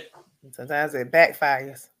 Sometimes it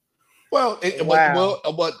backfires. Well,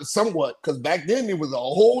 but somewhat, because back then it was a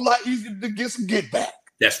whole lot easier to get some get back.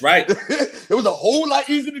 That's right. It was a whole lot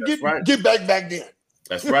easier to get back then.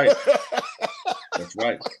 That's right. That's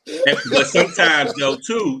right. But sometimes though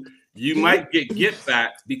too, you might get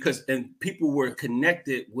back because people were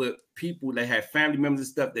connected with people that had family members and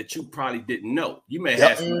stuff that you probably didn't know. You may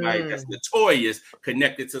have somebody that's notorious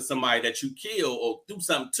connected to somebody that you kill or do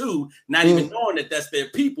something to, not even knowing that that's their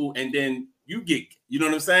people, and then you get, you know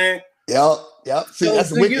what I'm saying? Yeah. See, so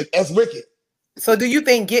that's wicked. That's wicked. So do you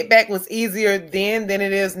think get back was easier then than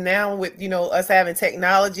it is now with, you know, us having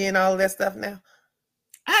technology and all of that stuff now?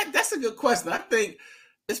 That's a good question. I think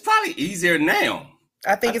it's probably easier now.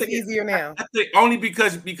 I think it's easier now. I think only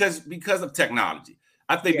because of technology.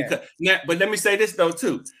 I think because now, but let me say this though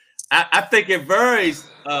too. I think it varies.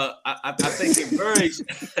 I think it varies.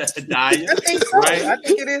 Daya, I think so. Right? I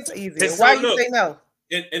think it is easier. Why do you say no?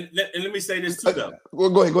 And let me say this too though. Well,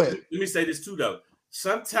 go ahead. Let me say this too though.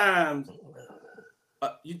 Sometimes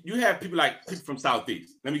you have people from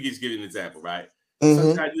Southeast. Let me just give you an example, right?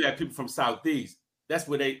 Sometimes you have people from Southeast. That's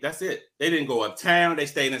it. They didn't go uptown. They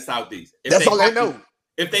stayed in Southeast. That's all they know.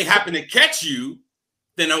 If they happen to catch you,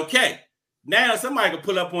 then okay. Now somebody can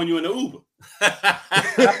pull up on you in the Uber.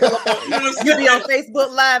 You'll be on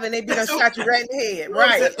Facebook Live and they be gonna shot you right in the head,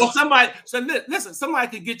 right? Well, somebody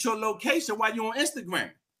could get your location while you're on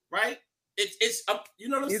Instagram, right? It's you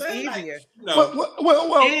know what I'm saying? Easier.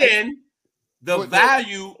 And the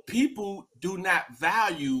value, people do not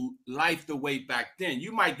value life the way back then.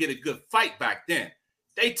 You might get a good fight back then.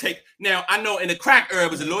 They take now. I know in the crack era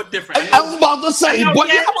it was a little different. I was about to say, but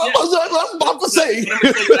I was about to say.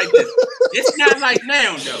 Like this. It's not like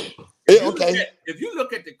now, though. If you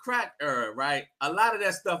look at the crack era, right, a lot of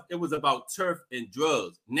that stuff, it was about turf and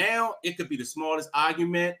drugs. Now it could be the smallest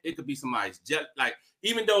argument. It could be somebody's just like,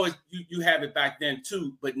 even though you have it back then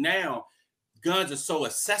too, but now guns are so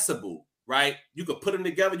accessible, right? You could put them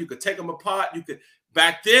together. You could take them apart.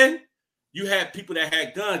 Back then, you had people that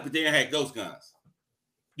had guns, but they didn't have ghost guns.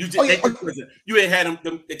 You ain't had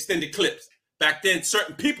them extended clips. Back then,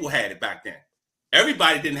 certain people had it back then.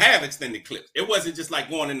 everybody didn't have extended clips. It wasn't just like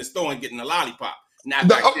going in the store and getting a lollipop. Not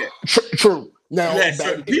back then. True. Now you had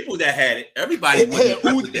certain people that had it. Everybody had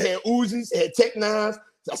Uzis, had Tech Nines,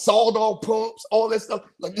 sawed-off pumps, all that stuff.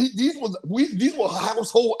 Like these were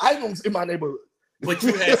household items in my neighborhood. But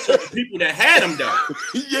you had certain people that had them though.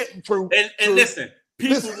 Yeah, true. And listen,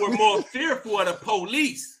 people were more fearful of the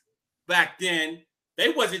police back then. They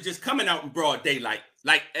wasn't just coming out in broad daylight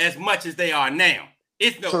like as much as they are now.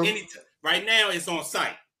 It's no anytime. Right now it's on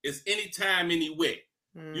site. It's anytime, anywhere.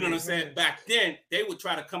 You know what I'm saying? Back then, they would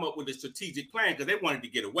try to come up with a strategic plan because they wanted to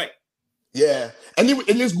get away. Yeah. And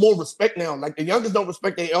there's more respect now. Like the youngest don't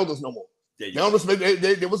respect their elders no more. They don't respect,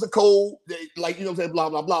 there was a code, like, you know what I'm saying, blah,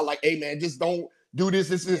 blah, blah. Like, hey, man, just don't do this.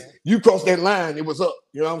 This is, you cross that line, it was up.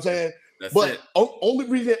 You know what I'm saying? But only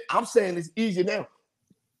reason I'm saying it's easier now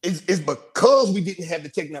is because we didn't have the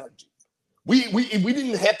technology. We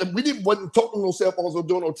wasn't talking no cell phones or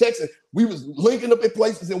doing no texting. We was linking up in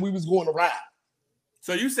places and we was going to ride.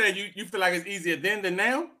 So you said you feel like it's easier then than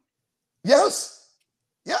now? Yes,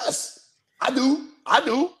 I do.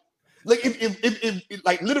 Like if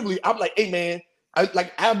like literally, I'm like, hey man,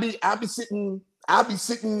 I'll be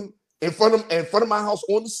sitting in front of my house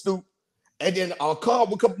on the stoop, and then a car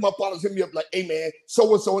will come from my partners hit me up like, hey man,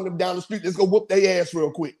 so and so and them down the street, let's go whoop their ass real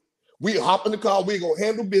quick. We hop in the car, we gonna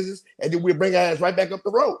handle business, and then we'll bring our ass right back up the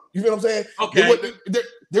road. You know what I'm saying? Okay.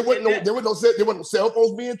 There wasn't no cell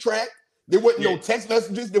phones being tracked. There wasn't no text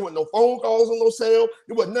messages. There wasn't no phone calls on no cell.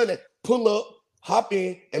 There wasn't none of that. Pull up, hop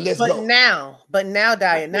in, and let's go. But now,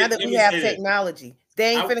 Diane, now that we have technology,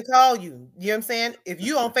 they ain't finna call you. You know what I'm saying? If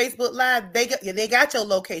you on Facebook Live, they got your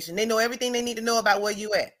location. They know everything they need to know about where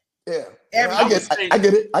you at. Yeah, I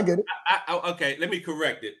get it. Okay, let me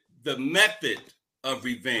correct it. The method of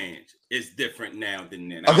revenge is different now than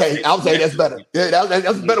then. Okay, I'll say that's better. Yeah,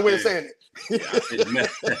 that's a better way of saying it.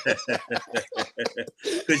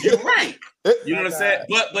 Because you're right. You know what I'm saying?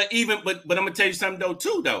 But I'm gonna tell you something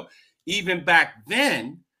though. Even back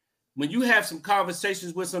then, when you have some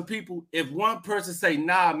conversations with some people, if one person say,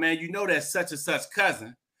 nah, man, you know that's such and such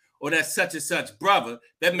cousin or that's such and such brother,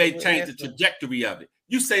 that may change the trajectory of it.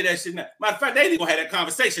 You say that shit now. Matter of fact, they ain't gonna have that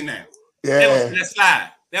conversation now. Yeah. They don't let that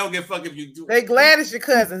slide. They don't give a fuck if you do. They glad it's your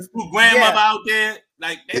cousins. Who grandmother out there,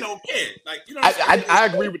 like they don't care. Like you know. I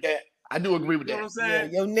agree with that. I do agree with that. You know what I'm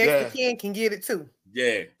saying? Your next of kin can get it too.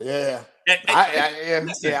 Yeah. I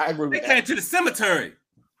agree with that. They came to the cemetery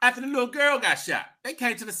after the little girl got shot. They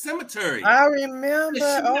came to the cemetery. I remember.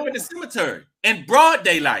 In the cemetery in broad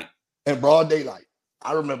daylight.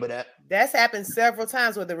 I remember that. That's happened several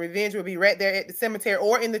times where the revenge will be right there at the cemetery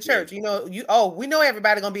or in the church. Yeah. You know, we know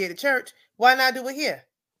everybody gonna be at the church. Why not do it here?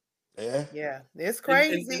 Yeah, it's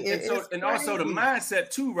crazy. And also the mindset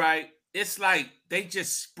too, right? It's like they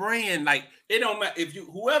just spraying, like it don't matter if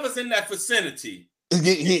whoever's in that vicinity,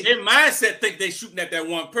 their mindset think they shooting at that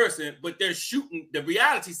one person, but they're shooting. The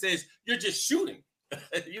reality says you're just shooting.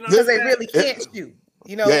 You know, because they really can't shoot.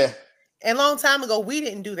 You know, and a long time ago we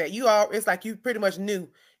didn't do that. It's like you pretty much knew,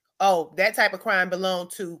 oh, that type of crime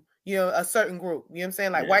belonged to a certain group. You know what I'm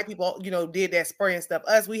saying? Like white people, did that spraying stuff.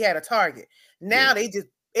 Us, we had a target. Now they just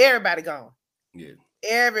everybody gone. Yeah.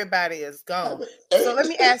 Everybody is gone. So let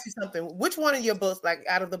me ask you something. Which one of your books, like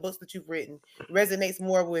out of the books that you've written, resonates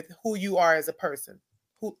more with who you are as a person?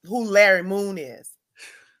 Who Larry Moon is?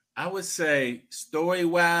 I would say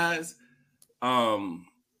story-wise,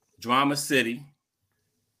 Drama City.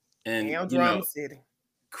 And Damn Drama City.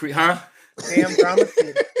 Huh? Damn Drama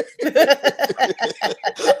City.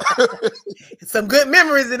 Some good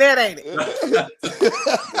memories in that, ain't it?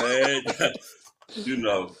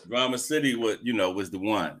 Drama City was the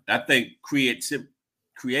one. I think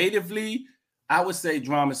creatively, I would say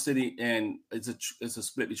Drama City, and it's a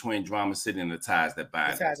split between Drama City and The Ties That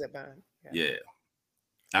Bind. The Ties That Bind. Yeah.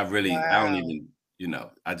 I don't even,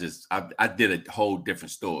 I did a whole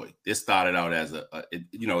different story. This started out as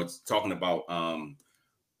it's talking about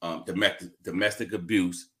domestic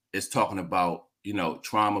abuse. It's talking about,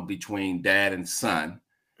 trauma between dad and son,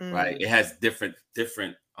 right? It has different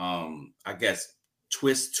I guess,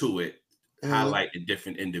 twists to it, highlighting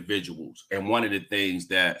different individuals. And one of the things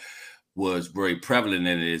that was very prevalent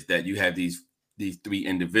in it is that you have these three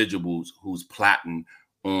individuals who's plotting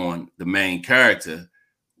on the main character,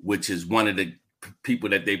 which is one of the people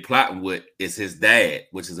that they plotting with is his dad,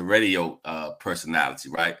 which is a radio personality,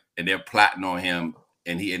 right? And they're plotting on him,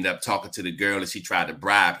 and he ended up talking to the girl and she tried to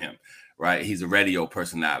bribe him, right? He's a radio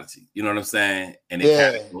personality. You know what I'm saying? And it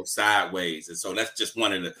kind of goes sideways. And so that's just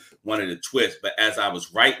one of the twists. But as I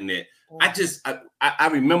was writing it, I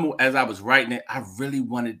remember as I was writing it, I really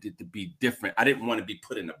wanted it to be different. I didn't want to be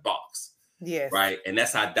put in a box. Yes. Right. And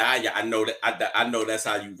that's how Daya. I know that. I know that's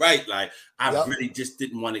how you write. Like I really just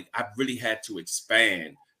didn't want to. I really had to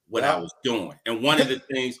expand what I was doing. And one of the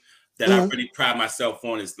things that I really pride myself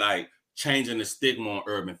on is like changing the stigma on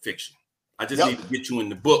urban fiction. I just need to get you in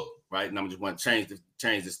the book, right? And I'm just want to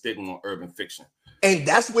change the stigma on urban fiction. And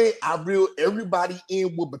that's where I reel everybody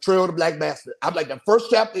in with Betrayal of the Black Bastard. I'm like, the first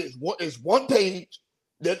chapter is one page.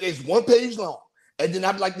 That is 1 page long. And then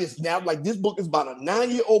I'm like this. Now, like this book is about a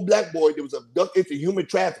 9-year-old black boy that was abducted for human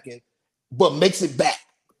trafficking, but makes it back.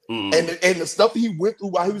 And the stuff he went through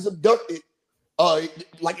while he was abducted,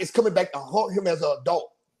 like it's coming back to haunt him as an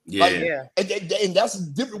adult. Yeah. Like, and that's a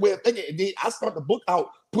different way of thinking. And then I start the book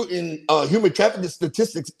out putting human trafficking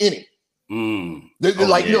statistics in it.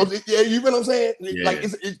 Like, you know what I'm saying? Yeah. Like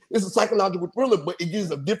it's a psychological thriller, but it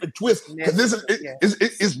gives a different twist because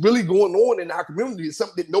it's really going on in our community. It's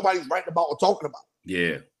something that nobody's writing about or talking about. Yeah,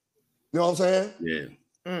 you know what I'm saying? Yeah,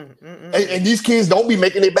 and these kids don't be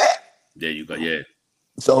making it back. There you go. Yeah.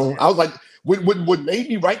 So I was like, what made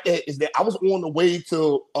me write that is that I was on the way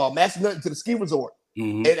to Massanutten to the ski resort,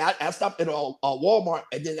 and I stopped at a Walmart,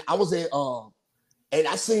 and then I was at and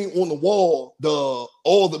I seen on the wall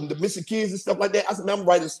all the missing kids and stuff like that. I said, I'm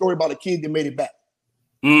writing a story about a kid that made it back.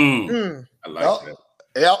 I like that.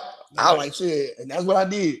 Yep. I like shit. And that's what I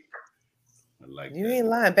did. I like you ain't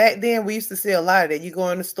lying. Back then, we used to see a lot of that. You go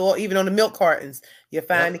in the store, even on the milk cartons, you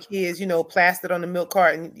find the kids, you know, plastered on the milk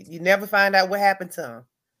carton. You never find out what happened to them.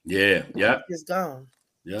 Yeah. Yeah. It's gone.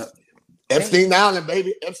 Yeah. Epstein Island,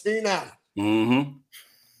 baby. Epstein Island. Mm-hmm.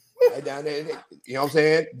 Right down there, you know what I'm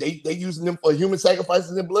saying? They using them for human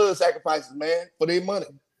sacrifices and blood sacrifices, man, for their money.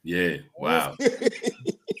 Yeah, wow.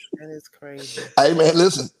 That is crazy. Hey man,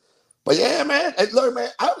 listen. But yeah, man. Hey, look,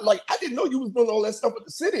 man, I didn't know you was doing all that stuff at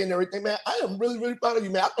the city and everything, man. I am really, really proud of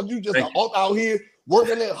you, man. I thought you just out here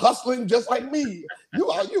working and hustling just like me.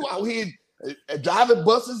 You out here driving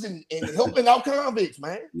buses and helping out convicts,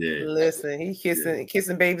 man. Yeah. Listen, he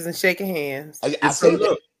kissing babies and shaking hands. I say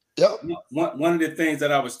look. Yep. One of the things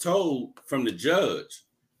that I was told from the judge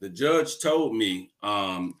told me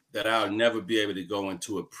that I'll never be able to go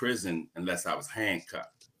into a prison unless I was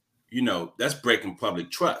handcuffed. You know, that's breaking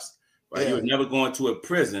public trust, right? You'll never go into a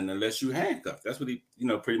prison unless you handcuffed. That's what he,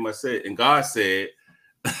 pretty much said. And God said,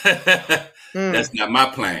 that's not my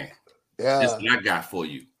plan. Yeah. That's what I got for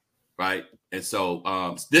you, right? And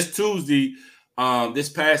so this past Tuesday,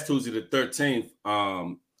 the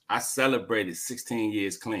 13th, I celebrated 16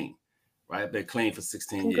 years clean, right? I've been clean for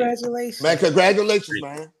 16 years. Congratulations. Man, congratulations,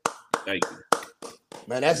 man. Thank you.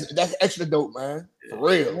 Man, that's extra dope, man. For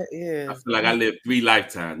real. Yeah. I feel like I lived 3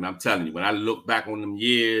 lifetimes. I'm telling you, when I look back on them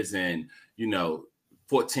years and,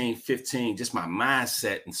 14, 15, just my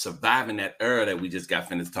mindset and surviving that era that we just got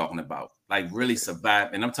finished talking about, like really survive.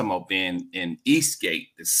 And I'm talking about being in Eastgate,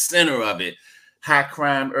 the center of it, high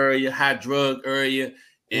crime area, high drug area.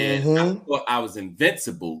 And I thought I was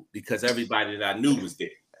invincible because everybody that I knew was there.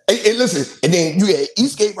 Hey, listen, and then you had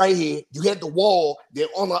Eastgate right here. You had the wall. Then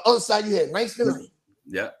on the other side, you had Langston.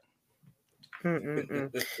 Yeah.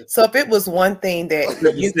 So if it was one thing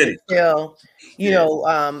that you could tell,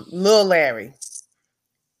 Lil Larry,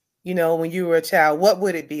 when you were a child, what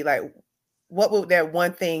would it be like? What would that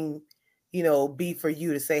one thing, be for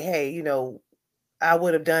you to say, hey, I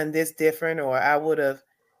would have done this different, or I would have,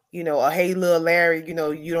 or hey, Lil Larry,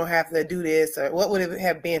 you don't have to do this, or what would it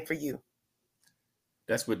have been for you?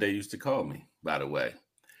 That's what they used to call me, by the way.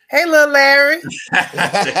 Hey, Lil Larry. But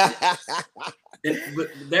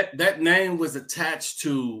that name was attached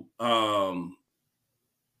to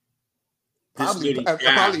probably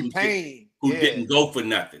Pain. Who didn't go for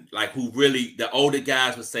nothing. Like who really, the older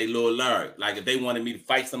guys would say Lil Larry. Like if they wanted me to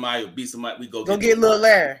fight somebody or beat somebody, we go get Lil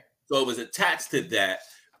Larry. So it was attached to that.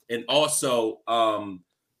 And also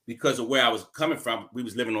because of where I was coming from, we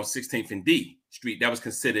was living on 16th and D Street. That was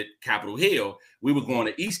considered Capitol Hill. We were going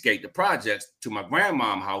to Eastgate, the projects, to my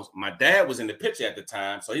grandmom's house. My dad was in the picture at the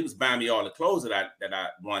time, so he was buying me all the clothes that I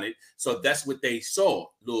wanted. So that's what they saw.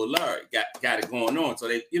 Lil Larry got it going on. So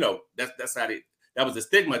they, that's how that was the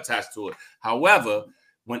stigma attached to it. However,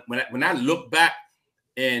 when I look back,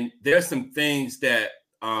 and there's some things that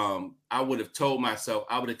I would have told myself,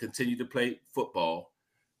 I would have continued to play football.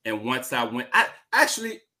 And once I went, I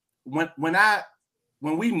actually when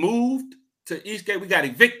we moved to Eastgate, we got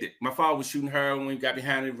evicted. My father was shooting heroin. We got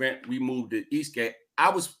behind the rent. We moved to Eastgate. I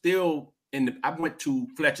was still I went to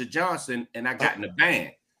Fletcher Johnson and I got in the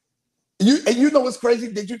band. You know what's crazy?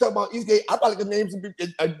 That you talk about Eastgate, I probably can name some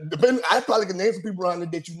people. I probably can name some people around there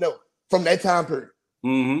that you know from that time period.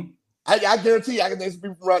 Mm-hmm. I guarantee you, I can name some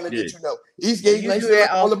people around there that you know. Eastgate,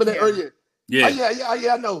 all up in that area. Yeah.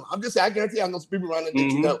 Yeah, I know. I'm just saying, I guarantee I know some people around there that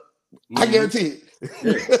you know. I guarantee it.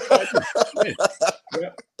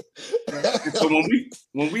 So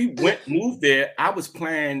when we moved there, I was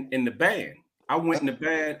playing in the band. I went in the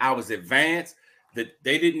band. I was advanced. That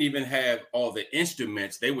they didn't even have all the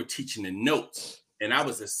instruments. They were teaching the notes, and I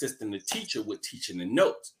was assisting the teacher with teaching the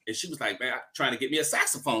notes. And she was like, "Man, trying to get me a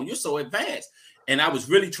saxophone. You're so advanced." And I was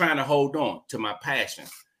really trying to hold on to my passion,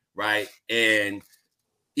 right? And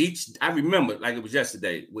I remember like it was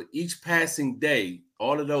yesterday. With each passing day,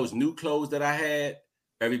 all of those new clothes that I had,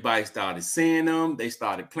 everybody started seeing them. They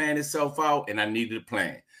started playing itself out, and I needed a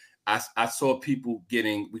plan. I saw people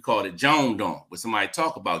getting, we called it joned on, with somebody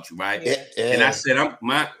talk about you, right? Yeah. And I said,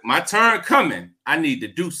 my turn coming. I need to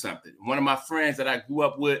do something. One of my friends that I grew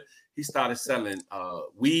up with, he started selling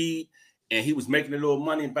weed, and he was making a little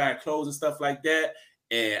money and buying clothes and stuff like that.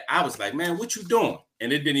 And I was like, man, what you doing?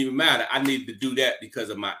 And it didn't even matter. I needed to do that because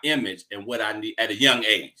of my image and what I need at a young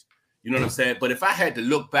age. You know what I'm saying? But if I had to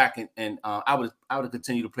look back and I would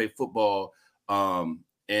continue to play football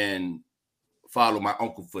and follow my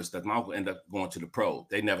uncle's footsteps. My uncle ended up going to the pro.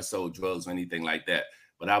 They never sold drugs or anything like that.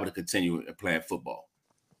 But I would have continued playing football.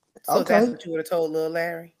 So that's what you would have told little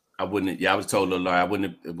Larry? I wouldn't. Yeah, I was told little Larry, I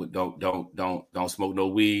wouldn't. Don't smoke no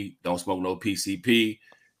weed. Don't smoke no PCP.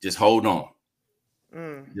 Just hold on.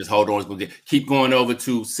 Just hold on. It's gonna keep going over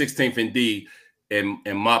to 16th and D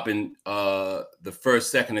and mopping the first,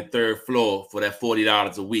 second, and third floor for that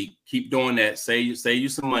 $40 a week. Keep doing that. Save you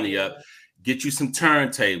some money up. Get you some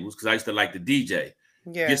turntables, because I used to like the DJ.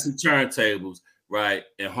 Yeah. Get some turntables, right,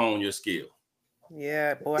 and hone your skill.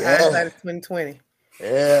 Yeah, boy, hindsight is 2020.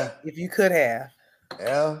 Yeah. If you could have.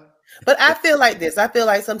 Yeah. But I feel like this. I feel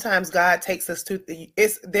like sometimes God takes us to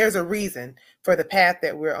there's a reason for the path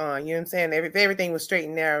that we're on. You know what I'm saying? If everything was straight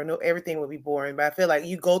and narrow, everything would be boring. But I feel like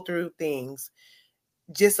you go through things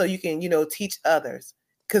just so you can, teach others.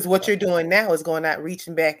 Because what you're doing now is going out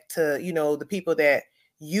reaching back to, the people that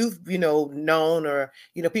you've known, or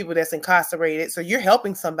people that's incarcerated. So you're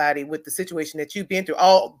helping somebody with the situation that you've been through,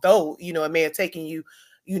 although it may have taken you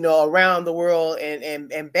around the world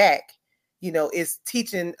and back. Is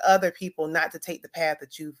teaching other people not to take the path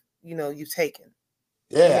that you've taken.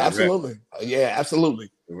 Yeah, absolutely. Yeah, absolutely.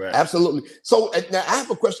 Right. Absolutely. So now I have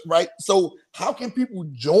a question, right? So how can people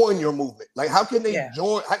join your movement? Like, how can they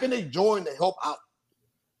join? How can they join to help out?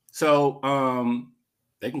 So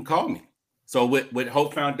they can call me. So with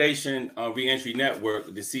Hope Foundation Reentry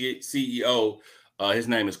Network, the CEO, his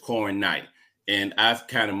name is Corin Knight. And I've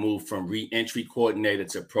kind of moved from reentry coordinator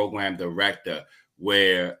to program director,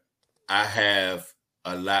 where I have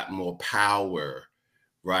a lot more power,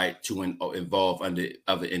 right, to involve under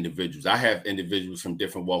other individuals. I have individuals from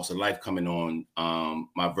different walks of life coming on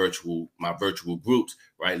my virtual groups,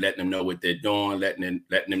 right, letting them know what they're doing, letting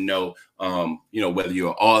them know, whether you're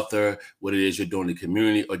an author, what it is you're doing in the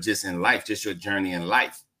community, or just in life, just your journey in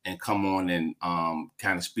life, and come on and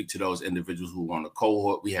kind of speak to those individuals who are on the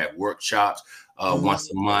cohort. We have workshops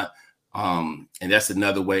once a month. And that's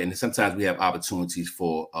another way. And sometimes we have opportunities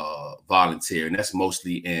for volunteer, and that's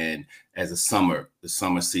mostly as the summer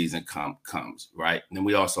season comes, right? And then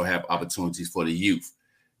we also have opportunities for the youth.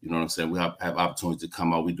 You know what I'm saying? We have opportunities to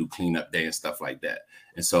come out. We do cleanup day and stuff like that.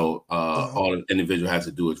 And so all the individual has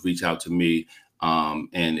to do is reach out to me.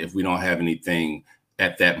 And if we don't have anything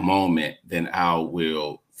at that moment, then I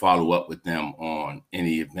will follow up with them on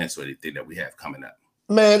any events or anything that we have coming up.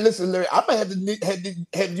 Man, listen, Larry, I might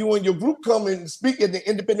have you and your group come and speak at the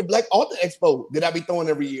Independent Black Author Expo that I be throwing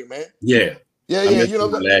every year, man. Yeah. Yeah.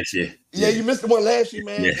 Last year. Yeah, you missed the one last year,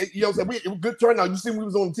 man. Yeah. It was a good turnout. You see, we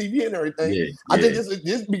was on TV and everything. Yeah. I think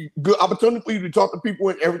this be a good opportunity for you to talk to people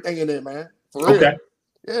and everything in there, man. For real. Okay.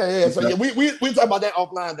 Yeah. So we talk about that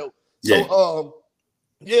offline though. So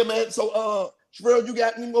man. So Sherelle, you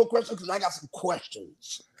got any more questions? Because I got some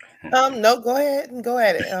questions. No, go ahead and go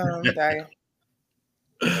at it, Daniel.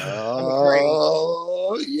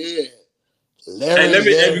 Oh yeah.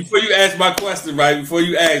 Hey, before you ask my question, right? Before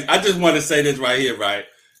you ask, I just want to say this right here, right?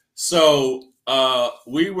 So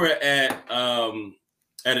we were at an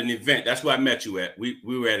event. That's where I met you at. We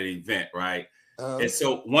were at an event, right? And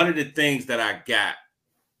so one of the things that I got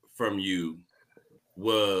from you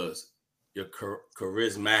was your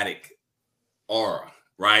charismatic aura,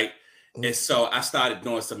 right? And so I started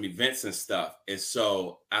doing some events and stuff. And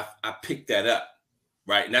so I picked that up.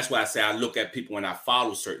 Right. And that's why I say I look at people when I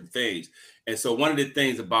follow certain things. And so one of the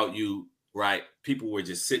things about you, right, people were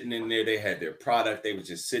just sitting in there. They had their product. They were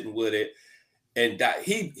just sitting with it. And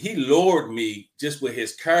he lured me just with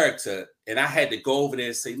his character. And I had to go over there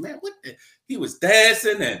and say, man, he was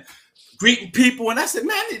dancing and greeting people, and I said,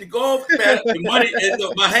 "Man, I need to go over there." The money, and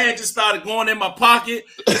my hand just started going in my pocket.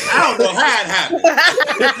 I don't know how it happened.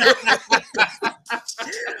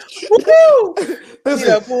 Woo!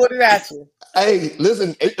 Listen, pulled it at you. Hey,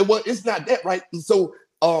 listen, it's not that, right? So,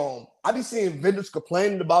 I be seeing vendors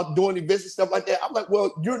complaining about doing events and stuff like that. I'm like,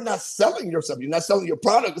 well, you're not selling yourself. You're not selling your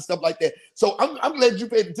product and stuff like that. So I'm glad you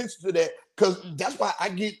paid attention to that, because that's why I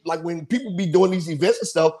get, like, when people be doing these events and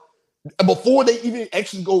stuff, before they even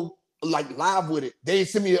actually go like live with it, they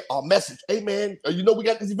send me a message. Hey, man, we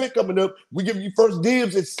got this event coming up. We give you first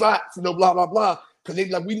dibs and slots, blah, blah, blah. Because they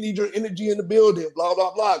like, we need your energy in the building, blah,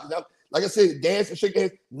 blah, blah. Because like I said, dance and shake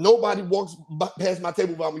hands. Nobody walks past my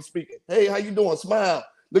table while we speaking. Hey, how you doing? Smile.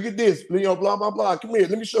 Look at this. Blah, blah, blah. Come here.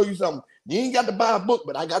 Let me show you something. You ain't got to buy a book,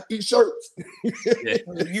 but I got these shirts. You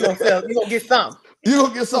gonna get something. You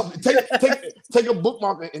gonna get something. Take a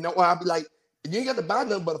bookmark, and I'll be like, you ain't got to buy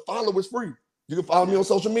nothing, but a follow is free. You can follow me on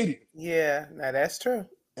social media. Yeah, now that's true.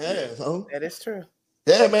 Yeah, so. That is true.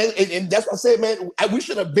 Yeah, man, and that's what I said, man. We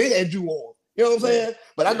should have been had you on. You know what I'm saying?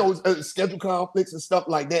 But I know schedule conflicts and stuff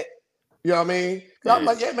like that. You know what I mean? I'm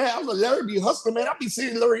like, yeah, man, I was like, Larry be hustling, man. I be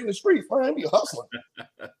seeing Larry in the streets, man. I be hustling.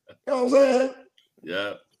 You know what I'm saying?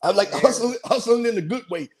 Yeah. I'm like hustling in a good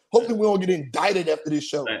way. Hopefully we don't get indicted after this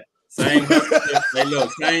show. Same hustle, hey,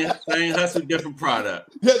 look, same hustle, different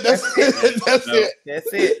product. Yeah, that's it. That's it.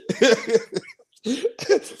 That's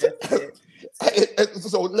it.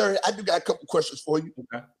 So, Larry, I do got a couple questions for you.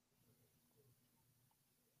 Okay.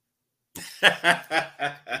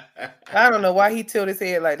 I don't know why he tilt his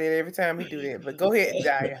head like that every time he do that, but go ahead,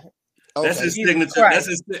 Jaya. Okay. That's his signature.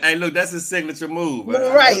 That's his signature move.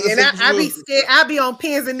 Right, and I be scared. I be on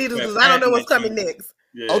pins and needles because I don't know what's coming next.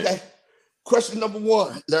 Yeah. Okay. Question number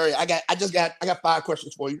 1, Larry. I got 5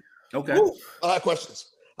 questions for you. Okay. 5 questions.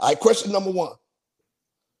 All right. Question number 1.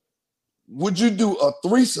 Would you do a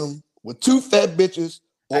threesome with 2 fat bitches,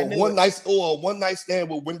 or one night stand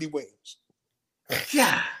with Wendy Williams?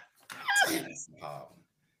 Yeah.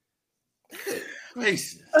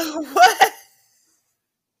 Gracious. What?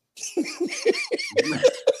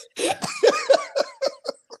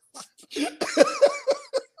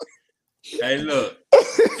 Hey, look.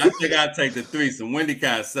 I think I'll take the threesome. Wendy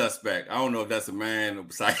kind of suspect. I don't know if that's a man or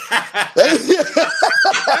psych. I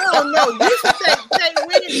don't know. You should take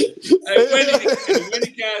Wendy. Hey,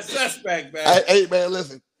 Wendy kind of suspect, man. Hey, man,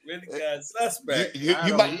 listen. Wendy kind of suspect. You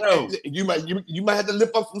might have to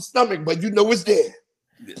lift up some stomach, but you know it's there.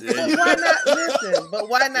 But why not? Listen, but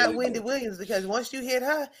why not Wendy Williams? Because once you hit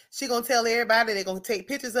her, she gonna tell everybody. They're gonna take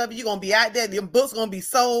pictures of you. You're gonna be out there. Your book's gonna be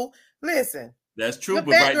sold. Listen. That's true,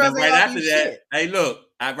 but right after that, hey, look,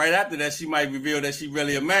 right after that, she might reveal that she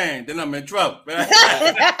really a man. Then I'm in trouble.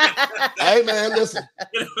 Hey, man, listen.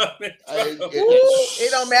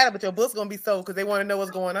 It don't matter, but your book's gonna be sold because they want to know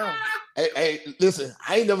what's going on. Hey, listen,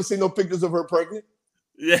 I ain't never seen no pictures of her pregnant.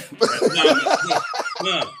 Yeah,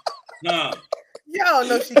 no. Y'all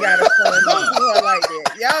know she got a son. Don't do her like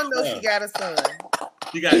that. Y'all know she got a son.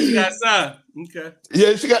 She got a son. Okay.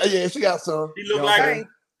 Yeah, she got a son. He look like her.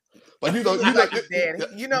 But you like his daddy.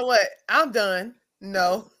 You know what? I'm done.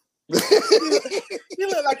 No. You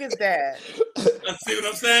look like his dad. See what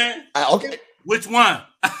I'm saying? Okay. Which one?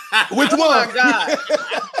 Which one? Oh my God.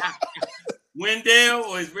 Wendell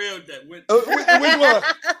or his real dad? Which one?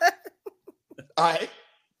 All right.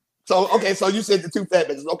 So you said the 2 fat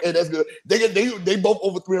bitches. Okay, that's good. They both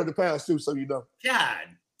over 300 pounds too, so you know.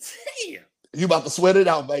 God damn. You about to sweat it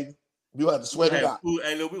out, baby. You have to sweat it out.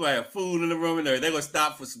 Hey, look, we gonna have food in the room and they're gonna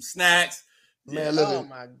stop for some snacks. Man, listen. Oh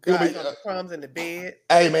my God, got crumbs in the bed.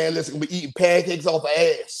 Hey, man, listen, we're eating pancakes off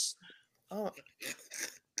her ass. Oh.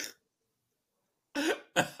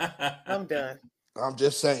 I'm done. I'm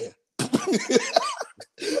just saying.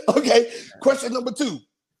 Okay, question number 2.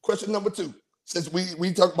 Since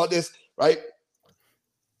we talked about this, right?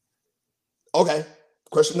 Okay,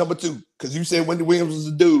 question number 2. Because you said Wendy Williams was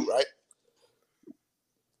a dude, right?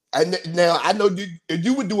 And now I know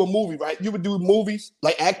you would do a movie, right? You would do movies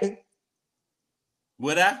like acting.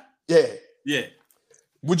 Would I? Yeah. Yeah.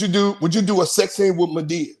 Would you do a sex scene with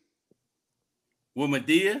Madea? With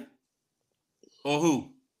Madea? Or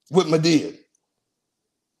who? With Madea.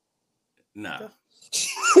 Nah.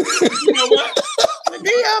 You know what?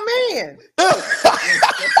 Be a man.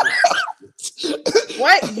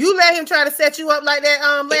 What? You let him try to set you up like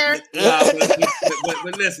that, Larry?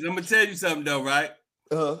 But listen, I'm gonna tell you something though, right?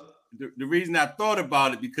 The reason I thought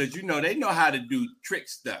about it because they know how to do trick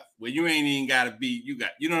stuff where you ain't even gotta be. You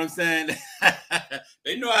know what I'm saying?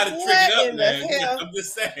 They know how to trick it up, man. I'm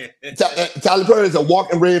just saying. Tyler Perry is a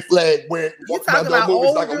walking red flag when you talking about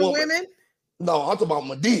older women. No, I'm talking about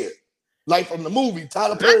Madea. like from the movie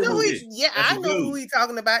Tyler Perry. I know I know who he's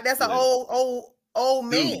talking about. That's an old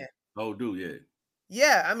man. Old dude, yeah.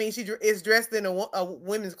 Yeah, I mean, she is dressed in a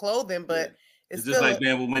women's clothing, but it's just like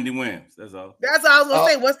being with Wendy Williams. That's all. That's all I was gonna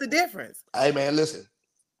say. What's the difference? Hey man, listen.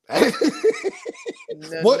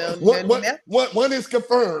 One is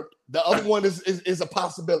confirmed. The other one is a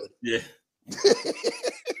possibility. Yeah.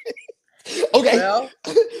 Okay. Well.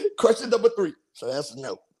 Question number 3. So that's a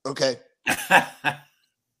no. Okay.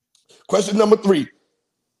 Question number 3.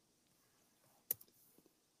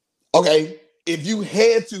 Okay. If you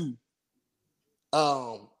had to,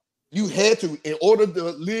 in order to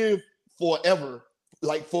live forever,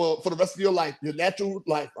 like for the rest of your life, your natural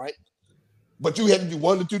life, right? But you had to do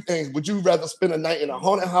one of 2 things. Would you rather spend a night in a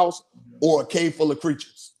haunted house or a cave full of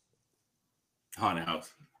creatures? Haunted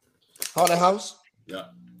house. Haunted house? Yeah.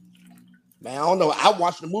 Man, I don't know. I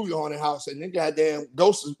watched the movie Haunted House, and them goddamn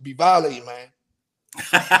ghosts be violating, man.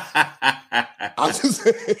 I'm just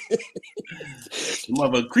saying.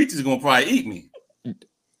 Mother creatures gonna probably eat me.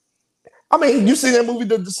 I mean, you seen that movie,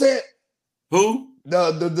 The Descent? Who?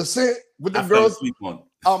 The Descent with the girls.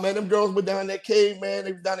 Oh man, them girls went down in that cave, man.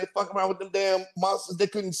 They were down there fucking around with them damn monsters. They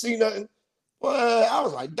couldn't see nothing. Well, I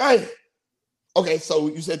was like, damn. Okay, so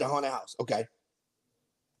you said the haunted house. Okay.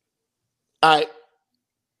 All right.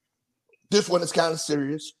 This one is kind of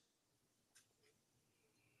serious.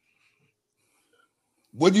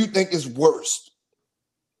 What do you think is worse?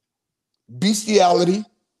 Bestiality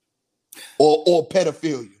or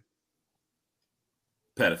pedophilia?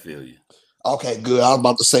 Pedophilia. Okay, good. I was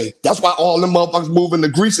about to say. That's why all them motherfuckers moving to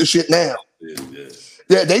Greece and shit now.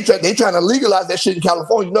 Yeah, they trying to legalize that shit in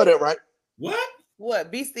California. You know that, right? What?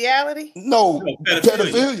 Bestiality? No,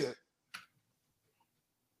 pedophilia.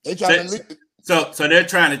 They trying to So they're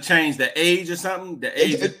trying to change the age or something? The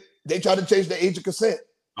age they try to change the age of consent.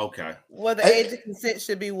 Okay. Well, the age of consent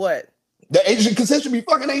should be what? The age of consent should be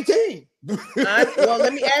fucking 18. Well,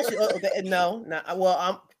 let me ask you. No.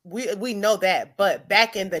 Well, we know that, but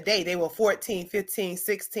back in the day, they were 14, 15,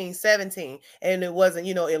 16, 17, and it wasn't,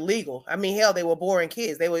 illegal. I mean, hell, they were boring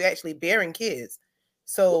kids. They were actually bearing kids.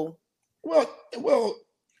 So, well,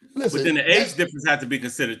 listen. But then the age difference has to be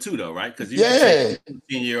considered too, though, right? Because you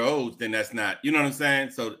 15-year-olds, then that's not, you know what I'm saying?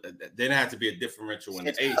 So then there has to be a differential in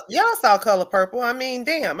the age. Y'all saw Color Purple. I mean,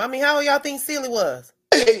 damn. I mean, how y'all think Celie was?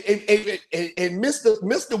 And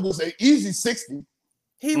Mr. was an easy 60.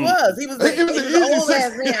 He was an old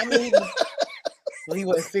ass man. I mean, he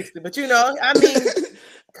wasn't 60, but I mean,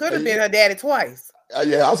 could have been her daddy twice.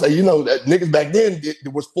 Yeah, I'll say, that niggas back then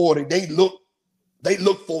it was 40. They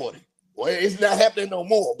look 40. Well, it's not happening no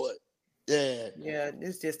more, but yeah. Yeah,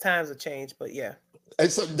 it's just times have changed, but yeah.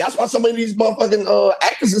 And so that's why some of these motherfucking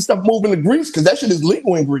actors and stuff moving to Greece, because that shit is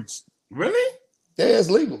legal in Greece. Really? Yeah,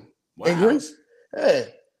 it's legal in Greece. Yeah.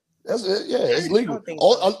 It's legal.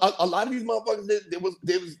 A lot of these motherfuckers they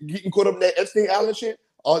was getting caught up in that Epstein Island shit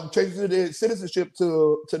or changing their citizenship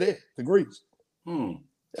to Greece.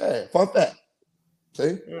 Yeah, fun fact.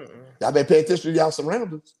 See? Y'all better pay attention to y'all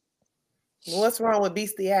surroundings. What's wrong with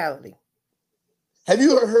bestiality? Have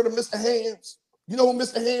you ever heard of Mr. Hands? You know who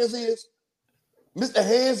Mr. Hands is? Mr.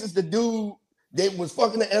 Hands is the dude that was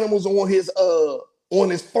fucking the animals on his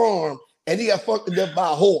farm, and he got fucked to death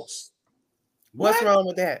by a horse. What's wrong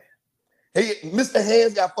with that? Hey, Mr.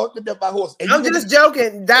 Hands got fucked to death by a horse. I'm just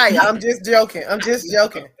joking, Daya. I'm just joking.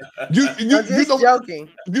 You know joking.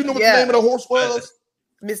 You know what the name of the horse was?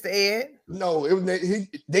 Mr. Ed? No, it was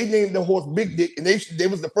they named the horse Big Dick, and they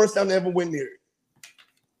was the first time they ever went near it.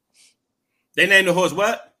 They named the horse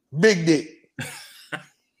what? Big Dick.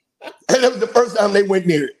 And that was the first time they went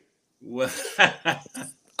near it. What?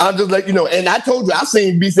 I'm just like, and I told you I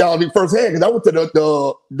seen bestiality firsthand because I went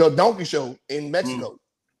to the donkey show in Mexico.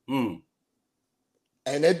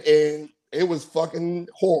 And it was fucking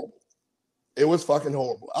horrible. It was fucking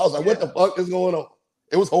horrible. I was like, what the fuck is going on?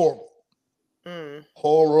 It was horrible.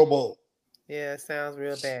 Horrible. Yeah, it sounds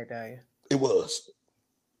real bad, Daya. It was.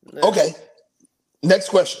 Okay. Next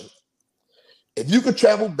question. If you could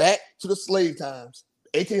travel back to the slave times,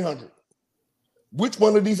 1800, which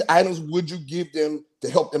one of these items would you give them to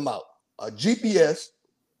help them out? A GPS,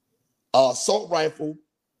 a assault rifle,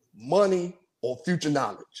 money, or future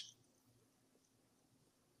knowledge?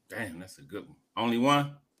 Damn, that's a good one. Only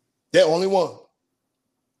one? Yeah, only one.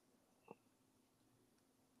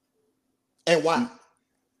 And why?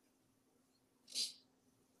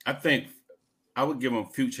 I think I would give them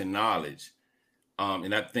future knowledge.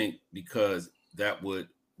 And I think because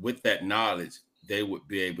with that knowledge, they would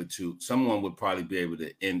be able to, someone would probably be able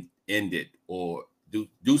to end it or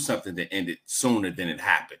do something to end it sooner than it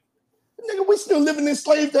happened. Nigga, we still living in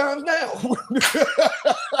slave times now.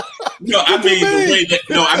 No, I mean the way that.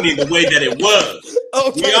 No, I mean the way that it was.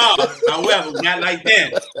 Okay. We are, however, not like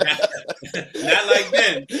then. Not like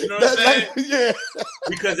then. You know what I'm saying? Yeah.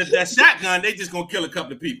 Because if that shotgun, they just gonna kill a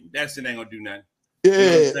couple of people. That shit ain't gonna do nothing. Yeah. You know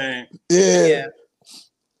what I'm saying? Yeah.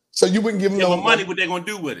 So you wouldn't give them no money. What they gonna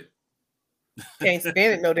do with it? Can't spend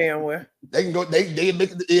it no damn where. They can go. They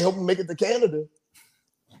make it. They help them make it to Canada.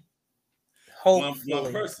 One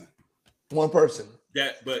person. One person.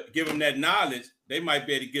 That, but give them that knowledge, they might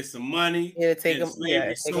be able to get some money. Yeah, take them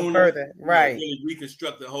further. Right. Really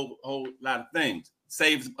reconstruct a whole lot of things.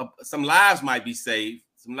 Save some lives might be saved.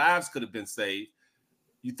 Some lives could have been saved.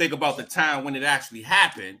 You think about the time when it actually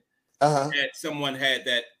happened. That someone had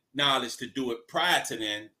that knowledge to do it prior to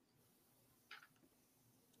then.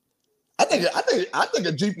 I think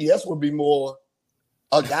a GPS would be more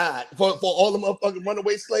a guide for all the motherfucking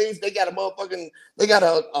runaway slaves. They got a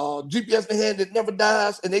GPS in their hand that never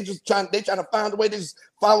dies, and they trying to find a way. They just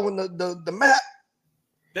following the map.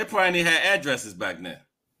 They probably had addresses back then.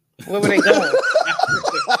 Where were they going?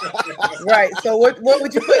 Right. So what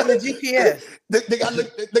would you put in the GPS? They got look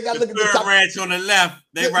at the top ranch on the left.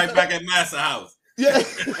 They right back at Massa House. Yeah.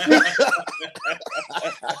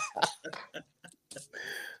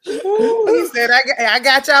 Ooh, he said, I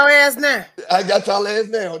got y'all ass now. I got y'all ass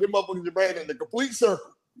now. Them motherfuckers are ran in the complete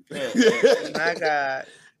circle. Yeah. My God.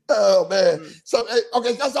 Oh, man. So,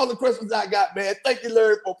 okay, that's all the questions I got, man. Thank you,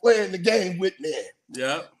 Larry, for playing the game with me.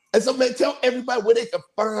 Yeah. And so, man, tell everybody where they can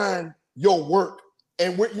find your work.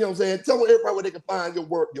 And where, you know what I'm saying? Tell everybody where they can find your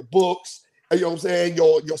work, your books, you know what I'm saying,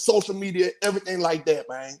 your social media, everything like that,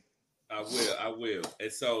 man. I will.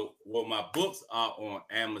 And so, my books are on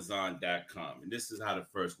Amazon.com. And this is how the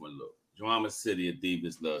first one looked. Drama City, A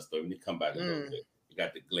Devious Love Story. Let me come back a little bit. You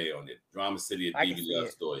got the glare on it. Drama City, A Devious Love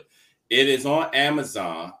Story. It is on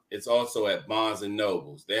Amazon. It's also at Barnes &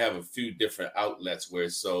 Nobles. They have a few different outlets where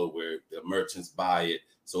it's sold, where the merchants buy it.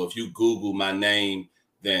 So if you Google my name,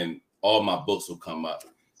 then all my books will come up.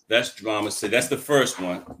 That's Drama City. That's the first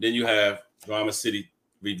one. Then you have Drama City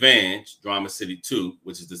Revenge, Drama City 2,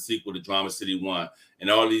 which is the sequel to Drama City 1. And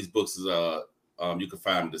all these books is you can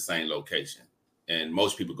find them in the same location. And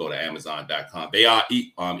most people go to Amazon.com. They are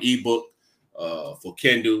ebook for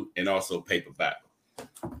Kindle and also paperback.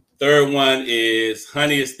 Third one is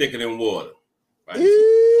Honey is Thicker Than Water. Right?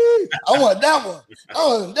 I want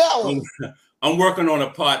that one. I'm working on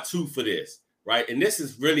a part 2 for this, right? And this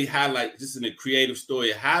is really this is a creative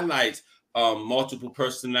story. It highlights multiple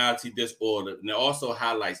personality disorder, and it also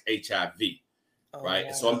highlights HIV, right?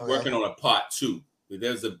 Yeah. So I'm working on a part 2.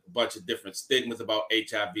 There's a bunch of different stigmas about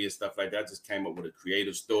HIV and stuff like that. I just came up with a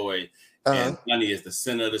creative story. And Honey is the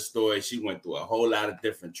center of the story. She went through a whole lot of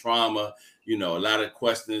different trauma, a lot of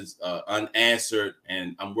questions unanswered,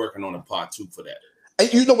 and I'm working on a part 2 for that.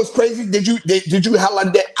 And you know what's crazy? Did you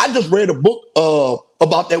highlight that? I just read a book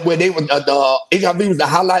about that where they were the HIV was the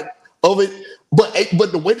highlight of it. But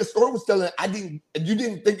the way the story was telling, you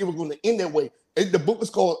didn't think it was going to end that way. The book was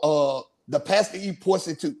called The Pastor E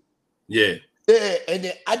Portion 2. Yeah. Yeah, and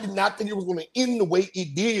then I did not think it was going to end the way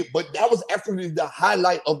it did, but that was actually the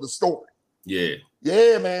highlight of the story. Yeah.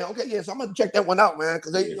 Yeah, man. Okay, yeah. So I'm gonna check that one out, man,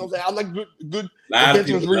 because you know what I'm saying, I like good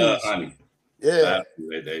adventurous readers. Honey. Yeah.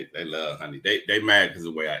 They love Honey. They mad because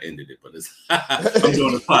of the way I ended it, but it's I'm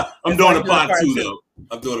doing a part 2 though.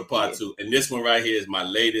 I'm doing a part 2. And this one right here is my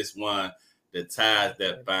latest one, The Ties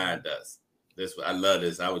That Bind Us. I love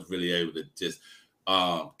this. I was really able to just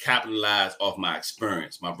capitalize off my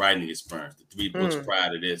experience, my writing experience. The 3 books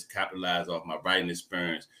prior to this, capitalize off my writing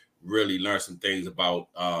experience, really learn some things about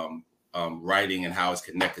writing and how it's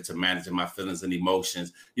connected to managing my feelings and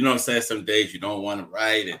emotions. You know what I'm saying? Some days you don't want to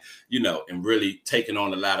write and, and really taking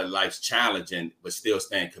on a lot of life's challenging, but still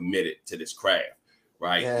staying committed to this craft.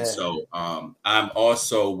 Right. Yeah. And so I'm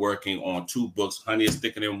also working on 2 books, Honey is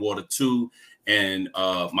Thicker Than Water 2, and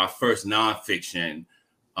my first nonfiction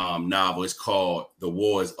novel is called The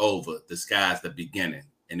War Is Over, The Sky's the Beginning.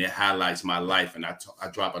 And it highlights my life. And I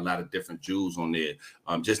drop a lot of different jewels on there,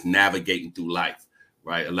 just navigating through life.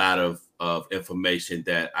 Right. A lot of information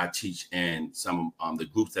that I teach in some of the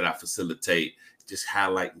groups that I facilitate, just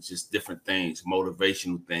highlighting just different things,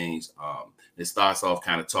 motivational things. It starts off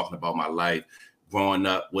kind of talking about my life growing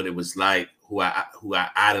up, what it was like, who I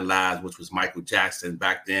idolized, which was Michael Jackson.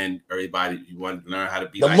 Back then, everybody, you wanted to learn how to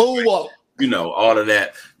be the like moonwalk, all of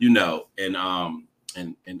that,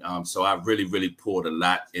 and so I really poured a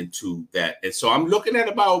lot into that. And so I'm looking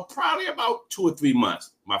at probably about 2 or 3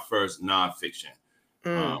 months, my first nonfiction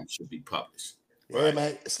should be published. Yeah, right?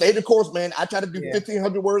 Man. Stay the course, man. I try to do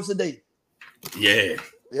 1,500 words a day. Yeah.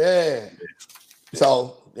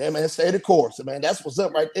 So, yeah, man, stay the course, man. That's what's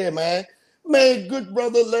up right there, man. Man, good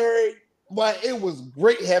brother Larry. But it was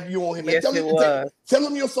great having you on here, man. Yes, it was. Tell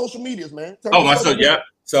them your social medias, man. So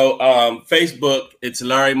Facebook, it's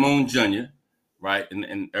Larry Moon Jr., right?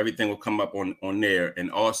 And everything will come up on there. And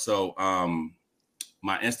also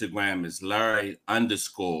my Instagram is Larry_Moon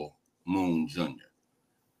Jr.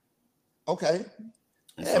 Okay.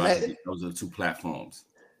 And so man. Those are the 2 platforms.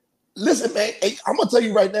 Listen, man, I'm gonna tell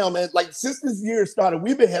you right now, man. Like since this year started,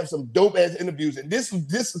 we've been having some dope ass interviews, and this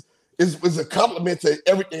is a compliment to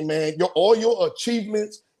everything, man. All your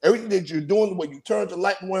achievements, everything that you're doing, the way you turn the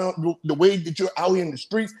light around, the way that you're out here in the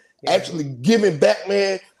streets, actually giving back,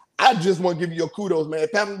 man. I just want to give you your kudos, man.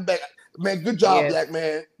 Pat me back, man. Good job, Black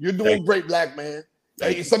man. You're doing great, Black man.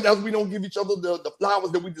 Hey, sometimes we don't give each other the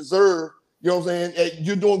flowers that we deserve. You know what I'm saying? Hey,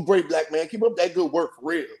 you're doing great, Black man. Keep up that good work for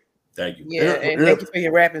real. Thank you. Yeah, and thank you for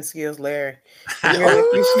your rapping skills, Larry. I'm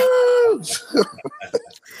about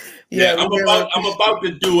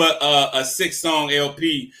to do a 6-song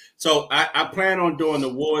LP. So I plan on doing The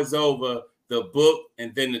War Is Over, the book,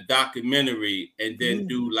 and then the documentary, and then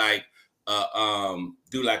do like an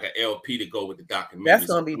LP to go with the documentary. That's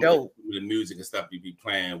gonna be dope. The music and stuff you be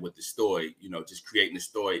playing with the story, just creating the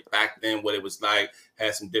story back then, what it was like.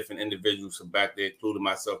 Had some different individuals from back there, including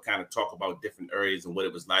myself, kind of talk about different areas and what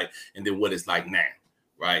it was like, and then what it's like now,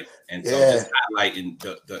 right? And so just highlighting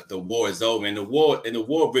the war is over, and the war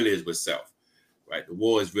really is with self, right? The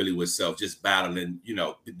war is really with self, just battling,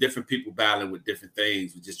 different people battling with different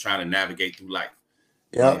things, we're just trying to navigate through life.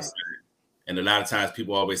 Yeah. And a lot of times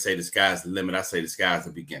people always say the sky's the limit. I say the sky's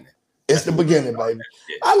the beginning. It's the beginning, baby.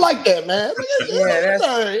 I like that, man. That's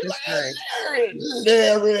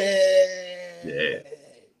Larry.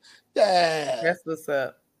 Yeah. That's what's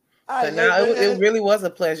up. It really was a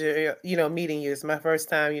pleasure, meeting you. It's my first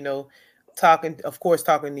time, talking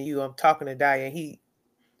to you. I'm talking to Diane. He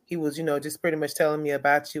was, just pretty much telling me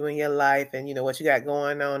about you and your life and, what you got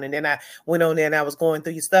going on. And then I went on there and I was going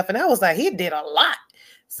through your stuff and I was like, he did a lot.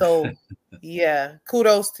 So, yeah,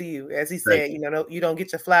 kudos to you. As he said, you don't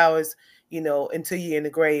get your flowers, until you're in the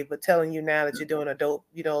grave. But telling you now that you're doing a dope,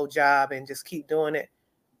 job and just keep doing it.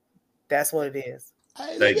 That's what it is.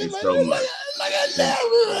 Thank you so much.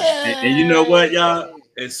 And you know what, y'all?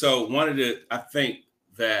 And so I think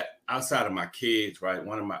that outside of my kids, right?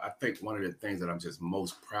 One of the things that I'm just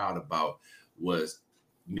most proud about was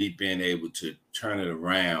me being able to turn it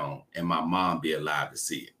around and my mom be alive to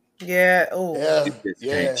see it. Yeah. Oh,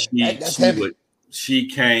 yeah. She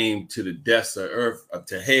came to the depths of earth,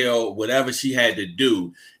 to hell, whatever she had to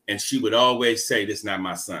do, and she would always say, "This is not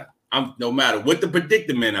my son." No matter what the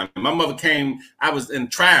predicament I'm in. My mother came. I was in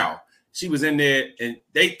trial. She was in there, and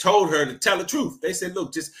they told her to tell the truth. They said,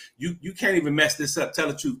 "Look, just you can't even mess this up. Tell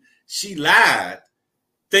the truth." She lied,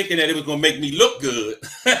 thinking that it was gonna make me look good,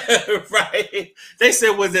 right? They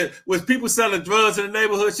said, was people selling drugs in the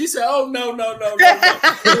neighborhood? She said, "Oh no."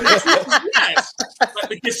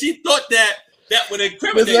 Because she thought that would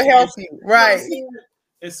incriminate you, help you, right?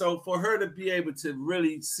 And so for her to be able to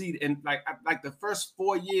really see, and like the first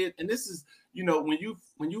 4 years, and this is, when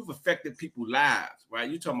you've affected people's lives, right?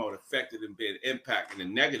 You're talking about affected and being impacted in a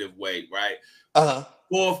negative way, right?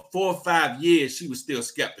 4 or 5 years, she was still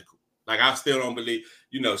skeptical. Like, I still don't believe,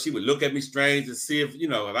 she would look at me strange and see if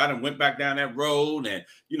I done went back down that road and,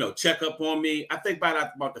 check up on me. I think by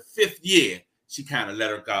about the 5th year, she kind of let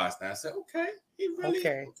her guards down. I said, okay, he really,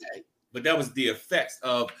 okay. But that was the effects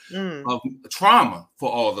of trauma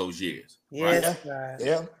for all those years. Yes, right?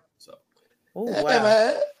 Yeah. So. Oh,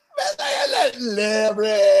 wow. Larry.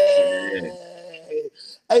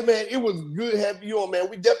 Hey, man, it was good having you on, man.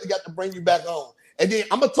 We definitely got to bring you back on. And then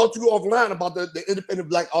I'm gonna talk to you offline about the Independent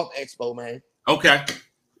Black Art Expo, man. Okay.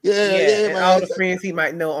 Yeah, man. All the friends he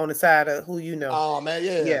might know on the side of who you know. Oh man,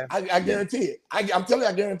 yeah. I guarantee it. I'm telling you,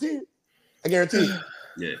 I guarantee it.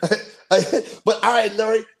 Yeah. But all right,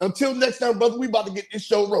 Larry. Until next time, brother, we about to get this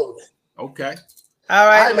show rolling. Okay. All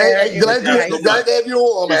right, man. Hey, glad to have you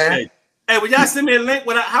on, man. Hey, will y'all send me a link?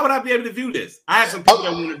 How would I be able to view this? I have some people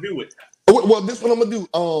that want to view it. Well, this is what I'm gonna do.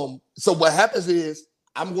 So what happens is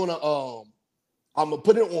I'm gonna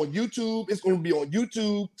put it on YouTube. It's gonna be on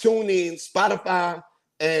YouTube, TuneIn, Spotify,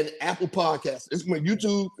 and Apple Podcasts. It's gonna be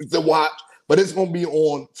YouTube to watch, but it's gonna be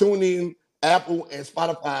on TuneIn, Apple, and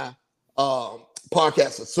Spotify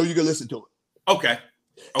podcasts, so you can listen to it. Okay.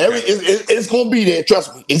 It's gonna be there.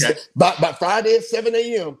 Trust me. It's by Friday at 7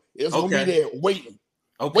 a.m. It's gonna be there waiting.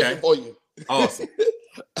 Waiting for you. Awesome.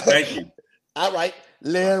 Thank you. All right,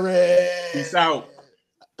 Larry. Peace out.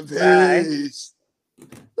 Peace.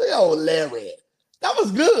 Oh, Larry. That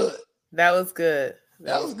was good. That was good.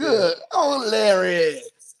 Oh, Larry.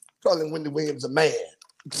 Calling Wendy Williams a man.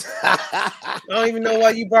 I don't even know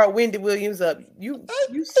why you brought Wendy Williams up. You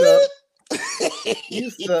suck. You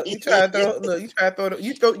suck. You try to throw. Look, you try to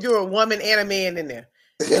throw. You're a woman and a man in there.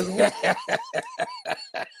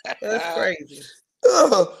 That's crazy.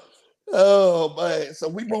 Oh man. So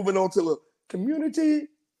we moving on to the community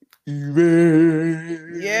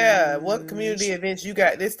event. Yeah. What community events you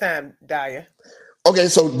got this time, Daya? Okay,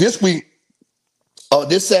 so this week,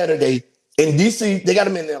 this Saturday in DC, they got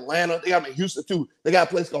them in Atlanta. They got them in Houston too. They got a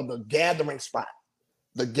place called the Gathering Spot.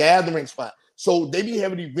 The Gathering Spot. So they be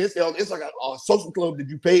having events. It's like a social club that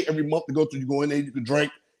you pay every month to go to. You go in there, you can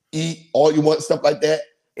drink, eat, all you want, stuff like that.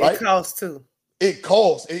 Right? It costs too. It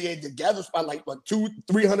costs. The Gathering Spot like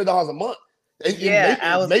 $200-$300 a month.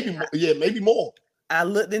 Maybe more. I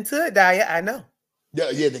looked into it, Daya. I know.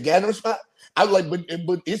 Yeah, the Gathering Spot. I was like,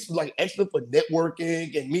 but it's like extra for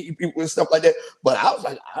networking and meeting people and stuff like that. But I was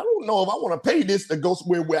like, I don't know if I want to pay this to go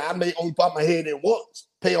somewhere where I may only pop my head in once,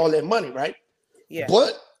 pay all that money, right? Yeah.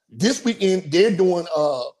 But this weekend they're doing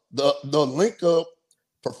the Link Up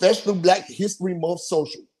Professional Black History Month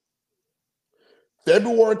social.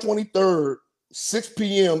 February 23rd, 6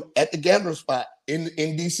 p.m. at the Gathering Spot in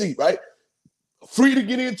DC, right? Free to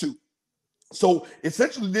get into. So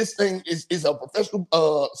essentially, this thing is a professional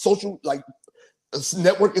social, like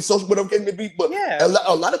network and social, whatever it may be. But yeah.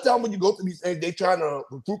 a lot of time when you go to these things, they trying to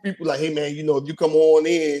recruit people like, hey man, if you come on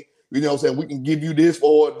in, what I'm saying, we can give you this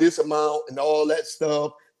for this amount and all that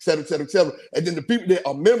stuff, et cetera, et cetera, et cetera. And then the people that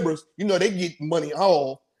are members, they get money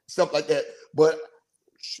off, stuff like that. But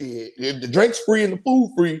shit, if the drink's free and the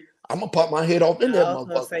food free, I'm gonna pop my head off in there. I was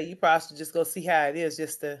gonna say you probably should just go see how it is,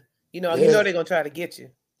 just to you know they're gonna try to get you.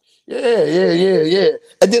 Yeah.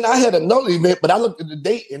 And then I had another event, but I looked at the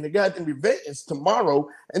date and the goddamn event is tomorrow,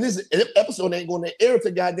 and this episode ain't going to air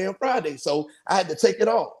till goddamn Friday, so I had to take it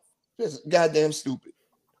off. Just goddamn stupid.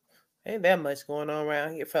 Ain't that much going on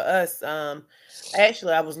around here for us.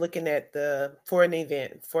 Actually, I was looking at for an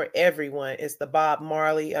event for everyone. It's the Bob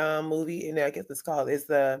Marley movie, and I guess it's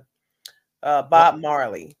the Bob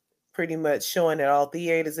Marley. Pretty much showing at all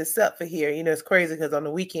theaters except for here. It's crazy because on the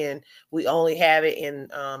weekend we only have it in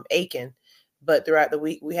Aiken, but throughout the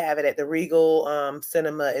week we have it at the Regal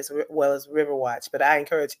Cinema as well as Riverwatch. But I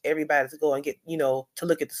encourage everybody to go and get to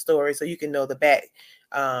look at the story so you can know the back,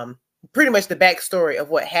 pretty much the backstory of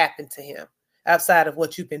what happened to him outside of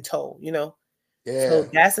what you've been told. Yeah. So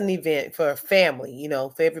that's an event for a family.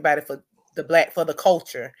 For everybody, for the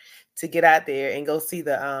culture to get out there and go see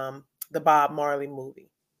the Bob Marley movie.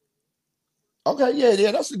 Okay,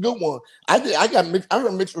 yeah, that's a good one. I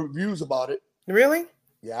heard mixed reviews about it. Really?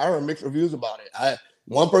 Yeah, I heard mixed reviews about it.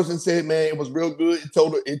 One person said, man, it was real good. It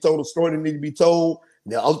told a story that needed to be told.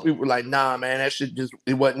 The other people were like, nah, man, that shit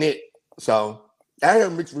it wasn't it. So I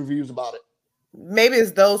heard mixed reviews about it. Maybe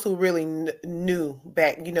it's those who really knew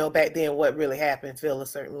back then what really happened feel a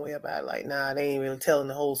certain way about it. Like, nah, they ain't really telling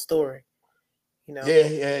the whole story. Yeah.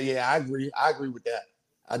 I agree. I agree with that.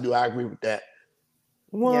 I agree with that.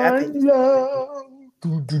 One love.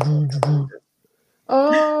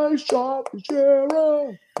 I shot the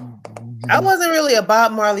sheriff. I wasn't really a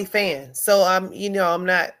Bob Marley fan, so I'm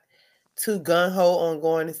not too gun ho on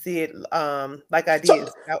going to see it. Like I did,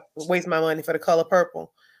 I waste my money for The Color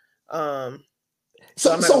Purple. So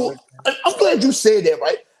I'm glad you said that.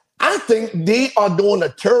 Right, I think they are doing a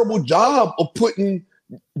terrible job of putting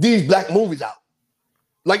these black movies out.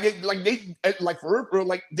 Like for real,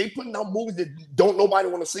 like they putting out movies that don't nobody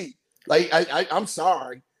want to see. Like I'm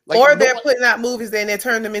sorry. Like, or they're putting out movies and they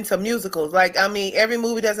turn them into musicals. Like, I mean, every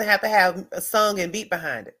movie doesn't have to have a song and beat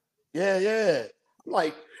behind it. Yeah.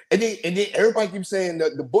 Like, and then everybody keeps saying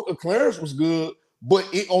that the Book of Clarence was good, but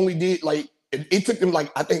it only did it took them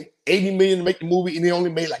I think 80 million to make the movie, and they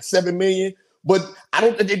only made 7 million. But I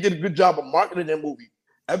don't think they did a good job of marketing that movie.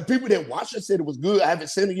 And people that watched it said it was good. I haven't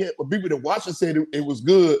seen it yet, but people that watched it said it was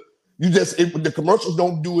good. The commercials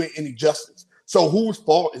don't do it any justice. So whose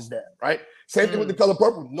fault is that, right? Same thing with The Color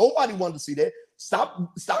Purple. Nobody wanted to see that.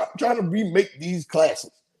 Stop trying to remake these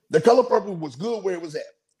classics. The Color Purple was good where it was at.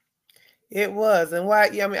 It was. And why, I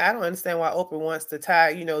don't understand why Oprah wants to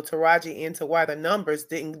tie, Taraji into why the numbers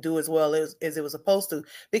didn't do as well as it was supposed to.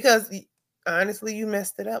 Because honestly, you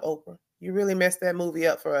messed it up, Oprah. You really messed that movie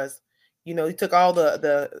up for us. You took all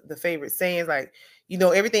the favorite sayings,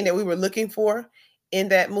 everything that we were looking for in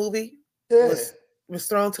that movie was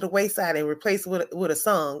thrown to the wayside and replaced with a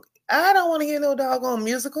song. I don't want to hear no doggone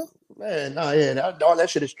musical. Man, no, all that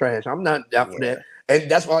shit is trash. I'm not down for that. And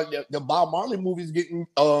that's why the Bob Marley movie is getting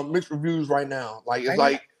mixed reviews right now.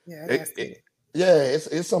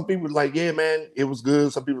 It's some people yeah, man, it was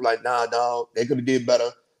good. Some people nah, dog, they could have did better.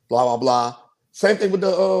 Blah blah blah. Same thing with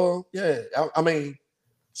the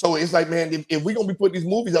So it's like, man, if we're gonna be putting these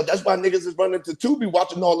movies out, that's why niggas is running to Tubi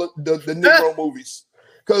watching all the Negro movies.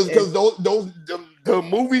 Because the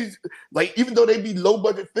movies, like, even though they be low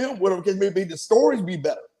budget film, whatever case maybe the stories be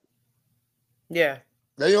better. Yeah.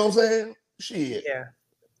 You know what I'm saying? Shit. Yeah.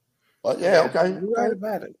 But yeah, okay. You're right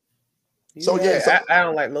about it. I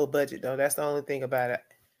don't like low budget though. That's the only thing about it.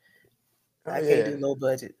 I can't do low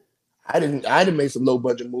budget. I didn't make some low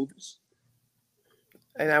budget movies.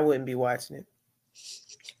 And I wouldn't be watching it.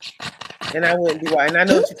 And I wouldn't be watching. I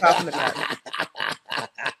know what you're talking about.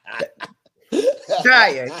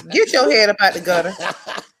 Daya, get your head up out the gutter.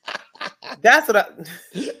 That's what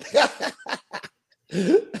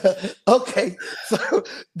Okay, so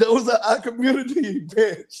those are our community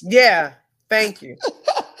events. Yeah, thank you.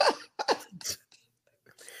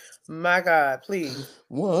 My God, please.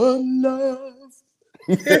 One love.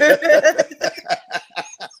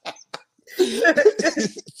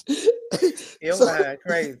 You're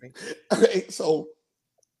crazy. Okay, so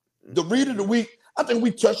the read of the week, I think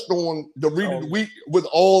we touched on the read of the week with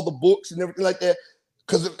all the books and everything like that.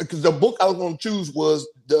 Because the book I was going to choose was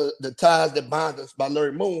the Ties That Bind Us by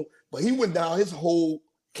Larry Moon, but he went down his whole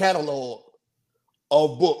catalog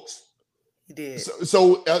of books. He did.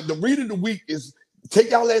 So the read of the week is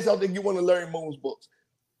take y'all ass out there and get one of Larry Moon's books.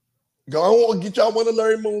 Go on, get y'all one of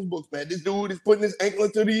Larry Moon's books, man. This dude is putting his ankle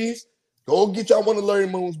into these. Go get y'all one of Larry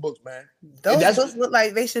Moon's books, man. Those books look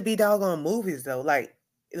like they should be doggone movies, though. Like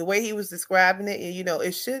the way he was describing it,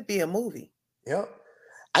 it should be a movie. Yeah.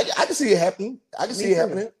 I can see it happening. I can see it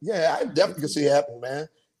happening. Yeah, I definitely can see it happening, man.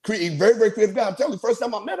 Very, very creative guy. I'm telling you, first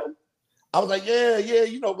time I met him, I was like, yeah,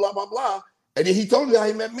 blah, blah, blah. And then he told me how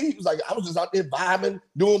he met me. He was like, I was just out there vibing,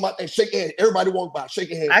 doing my thing, shaking hands. Everybody walked by,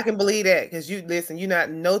 shaking hands. I can believe that because you're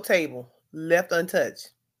not no table left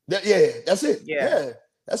untouched. That's it. Yeah.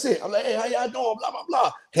 That's it. I'm like, hey, how y'all doing? Blah, blah, blah.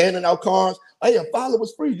 Handing out cards. Hey, a follow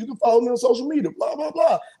is free. You can follow me on social media. Blah, blah,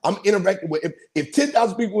 blah. I'm interacting with if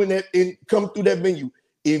 10,000 people come through that venue,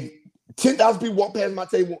 if 10,000 people walk past my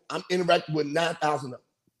table, I'm interacting with 9,000 of them.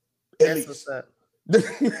 That's what's up.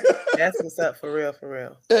 That's what's up for real, for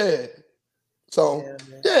real. Yeah. So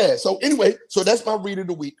So anyway, so that's my read of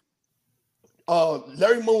the week.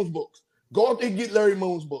 Larry Moon's books. Go out there and get Larry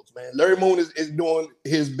Moon's books, man. Larry Moon is doing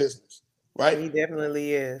his business, right? He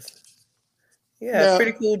definitely is. Yeah,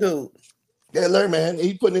 pretty cool dude. Yeah, Larry, man,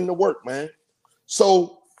 he putting in the work, man.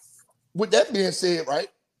 So with that being said, right?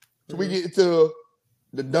 So we get into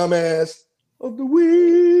the dumbass of the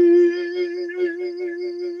week.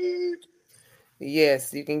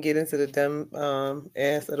 Yes, you can get into the dumb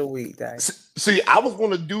ass of the week, guys. See, I was going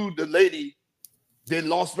to do the lady that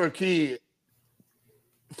lost her kid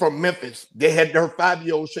from Memphis. They had her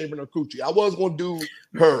 5-year-old shaving her coochie. I was going to do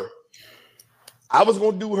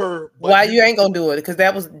her. Why you ain't going to do it? Because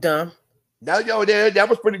that was dumb. That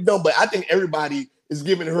was pretty dumb, but I think everybody is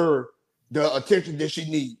giving her the attention that she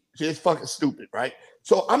needs. She's fucking stupid, right?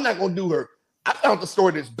 So I'm not going to do her. I found the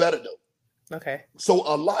story that's better, though. Okay. So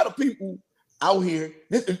a lot of people out here,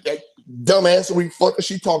 this is that dumbass fuck is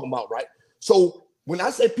she talking about, right? So when I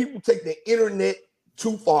say people take the internet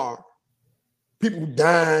too far, people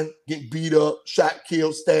dying, get beat up, shot,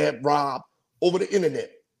 killed, stabbed, robbed over the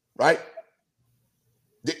internet, right?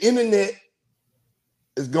 The internet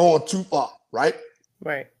is going too far, right?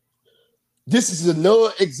 Right. This is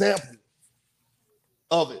another example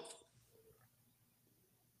of it.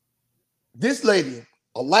 This lady,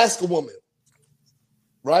 Alaska woman,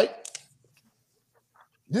 right?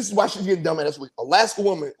 This is why she's getting dumb this week. Alaska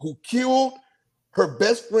woman who killed her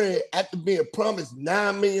best friend after being promised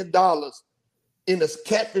 $9 million in a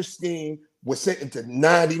catfish scheme was sentenced to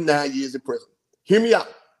 99 years in prison. Hear me out.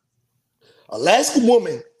 Alaska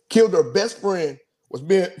woman killed her best friend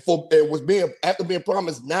after being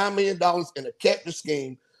promised $9 million in a catfish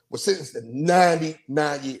scheme was sentenced to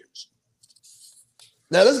 99 years.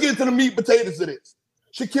 Now let's get into the meat and potatoes of this.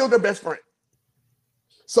 She killed her best friend.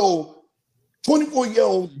 So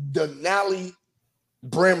 24-year-old Denali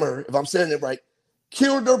Bremer, if I'm saying it right,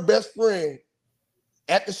 killed her best friend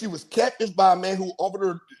after she was catfished by a man who offered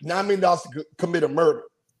her $9 million to commit a murder.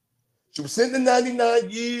 She was sentenced to 99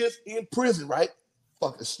 years in prison, right?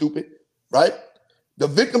 Fucking stupid, right? The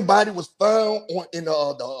victim body was found in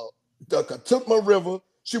the Catawba River.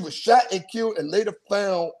 She was shot and killed and later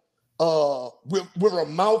found with her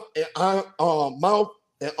mouth and arms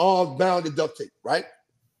bound in duct tape, right?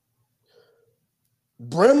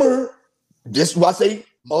 Bremer, this is why I say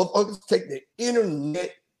motherfuckers take the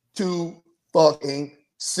internet too fucking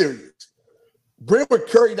serious. Bremer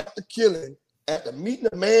carried out the killing after meeting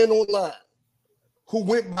a man online who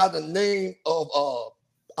went by the name of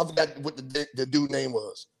I forgot what the dude name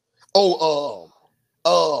was.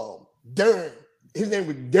 Darren, his name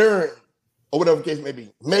was Darren, or whatever the case may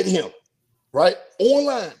be, met him, right?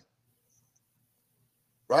 Online.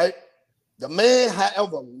 Right? The man,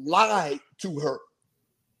 however, lied to her.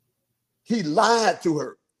 He lied to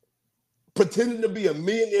her, pretending to be a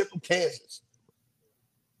millionaire from Kansas.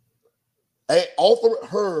 And offered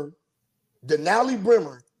her, Denali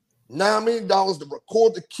Bremer, $9 million to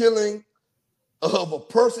record the killing of a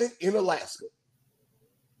person in Alaska.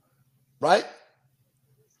 Right?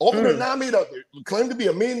 Offered her $9 million, claimed to be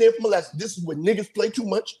a millionaire from Alaska. This is when niggas play too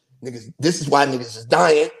much. Niggas, this is why niggas is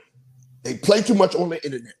dying. They play too much on the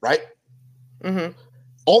internet, right?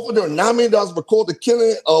 Offered her $9 million to record the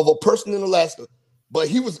killing of a person in Alaska. But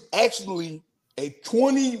he was actually a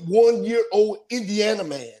 21-year-old Indiana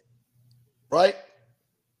man, right?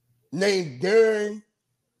 Named Darren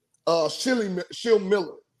Shill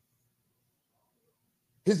Miller.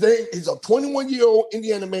 His name is a 21-year-old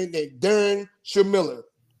Indiana man named Darren Shill Miller.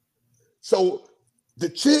 So the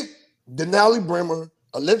chick, Denali Bremer,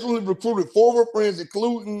 allegedly recruited 4 of her friends,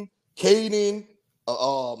 including Caden,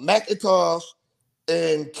 McIntosh,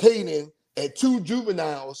 and Caden, and 2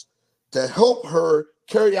 juveniles to help her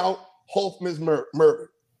carry out Hoffman's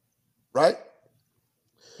murder, right?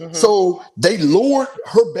 So they lured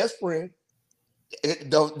her best friend.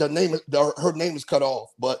 Her name is cut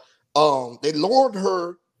off, but they lured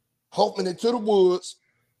her, Hoffman, into the woods,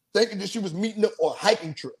 thinking that she was meeting up for a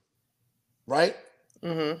hiking trip, right?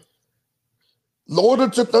 Lured her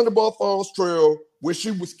to Thunderbolt Falls Trail, where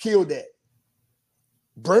she was killed at.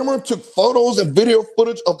 Bremer took photos and video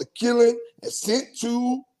footage of the killing and sent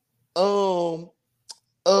to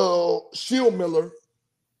Shill Miller.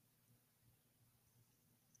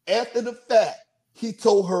 After the fact, he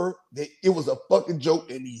told her that it was a fucking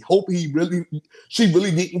joke and he hoped she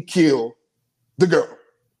really didn't kill the girl.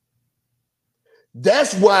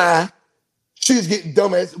 That's why she's getting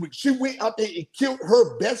dumbass. She went out there and killed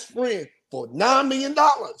her best friend for $9 million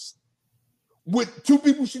with 2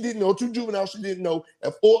 people she didn't know, 2 juveniles she didn't know,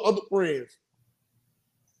 and 4 other friends.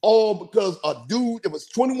 All because a dude that was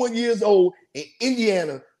 21 years old in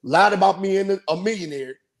Indiana lied about being a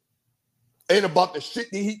millionaire and about the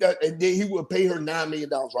shit that he got, and then he would pay her $9 million,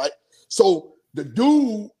 right? So the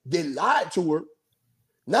dude that lied to her,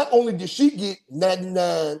 not only did she get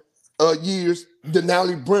 99 years,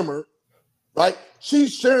 Denali Bremer, right?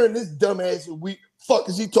 She's sharing this dumbass fuck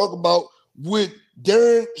is he talking about with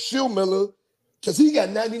Darren Shill Miller, because he got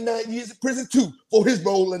 99 years in prison too for his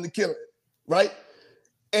role in the killing, right?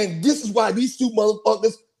 And this is why these 2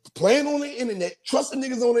 motherfuckers playing on the internet, trusting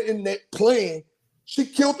niggas on the internet, playing. She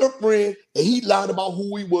killed her friend, and he lied about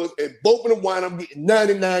who he was, and both of them wind up getting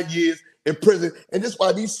 99 years in prison. And this is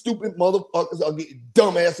why these stupid motherfuckers are getting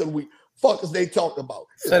dumbass of the week. Fuck is they talk about?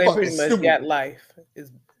 So they pretty much got life.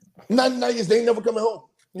 99 years, they ain't never coming home.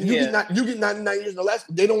 You get 99 years in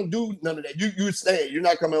Alaska. They don't do none of that. You stay. You're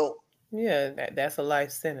not coming home. Yeah, that's a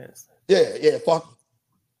life sentence. Yeah. Fuck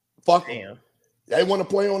Damn. him. They want to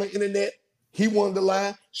play on the internet. He wanted to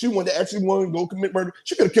lie. She wanted to actually go commit murder.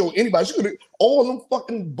 She could have killed anybody. She could have all them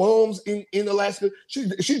fucking bums in Alaska.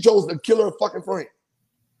 She chose to kill her fucking friend.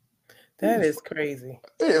 That is crazy.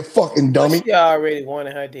 Yeah, fucking dummy. Well, she already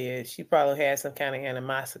wanted her dead. She probably had some kind of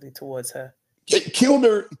animosity towards her. Killed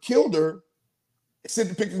her. Sent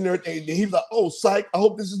the pictures and everything. And he was like, "Oh, psych. I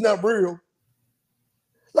hope this is not real."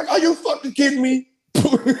 Like, are you fucking kidding me?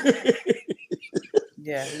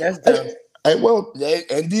 Yeah, that's dumb.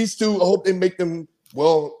 And these 2, I hope they make them.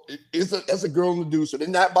 Well, that's a girl and a dude, so they're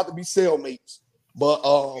not about to be cellmates. But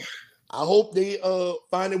I hope they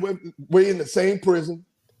find we're in the same prison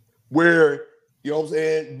where, you know what I'm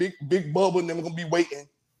saying, Big Bubba and them are gonna be waiting.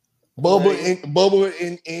 Bubba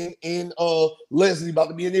and Leslie about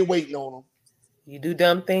to be in there waiting on them. You do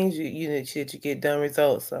dumb things, you get dumb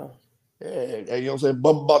results. So yeah, you know what I'm saying.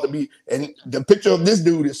 Bubba about to be, and the picture of this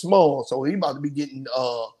dude is small, so he about to be getting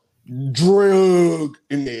drug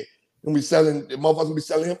in there. And the motherfuckers gonna be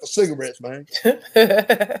selling him for cigarettes, man.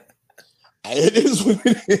 It is what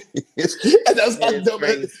it is. And that's my dumb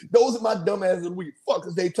ass. Those are my dumb asses of the week.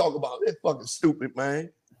 Fuckers they talk about. They're fucking stupid,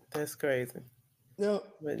 man. That's crazy. Yeah.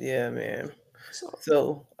 But yeah, man.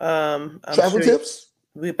 So travel tips?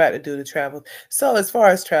 We're about to do the travel. So as far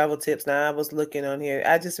as travel tips, now I was looking on here.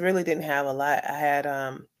 I just really didn't have a lot. I had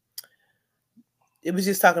it was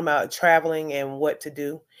just talking about traveling and what to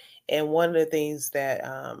do. And one of the things that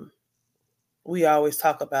we always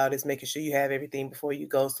talk about is making sure you have everything before you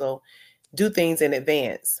go. So do things in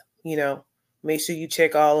advance, make sure you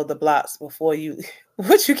check all of the blocks before you,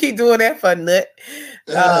 what you keep doing that for, nut?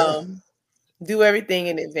 Do everything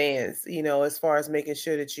in advance, as far as making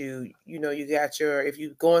sure that you got if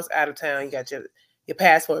you're going out of town, you got your your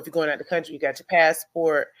passport. If you're going out the country, you got your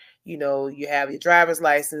passport. You know, you have your driver's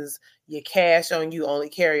license, your cash on you, only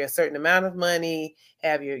carry a certain amount of money,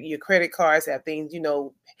 have your credit cards, have things, you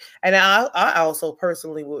know. And I also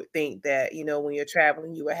personally would think that, you know, when you're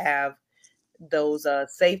traveling, you would have those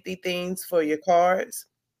safety things for your cards.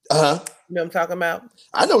 Uh-huh. You know what I'm talking about?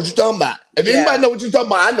 I know what you're talking about. If anybody know what you're talking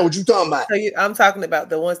about, I know what you're talking about. So I'm talking about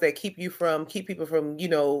the ones that keep people from, you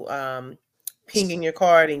know, pinging your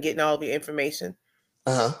card and getting all of your information.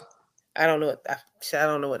 Uh-huh. I don't know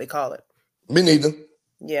what they call it. Me neither.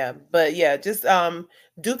 Yeah, but yeah, just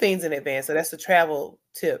do things in advance. So that's a travel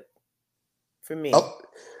tip for me. Oh.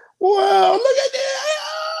 Well, look at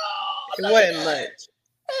that. It wasn't much.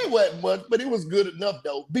 It wasn't much, but it was good enough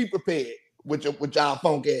though. Be prepared with y'all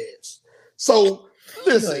funk ass. So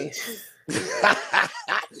listen.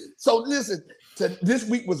 This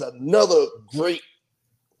week was another great,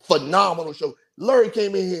 phenomenal show. Larry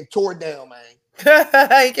came in here and tore it down, man.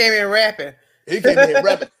 He came in rapping.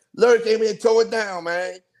 Larry came in and tore it down,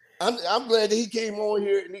 man. I'm glad that he came on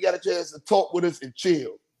here and he got a chance to talk with us and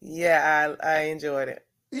chill. Yeah, I enjoyed it.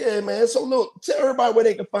 Yeah, man. So look, tell everybody where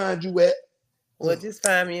they can find you at. Well, just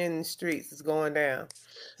find me in the streets. It's going down.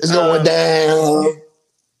 It's going down.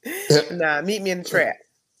 Nah, meet me in the trap.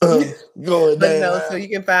 Going down. No, so you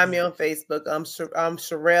can find me on Facebook. I'm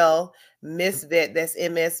Sherelle Miss Vet. That's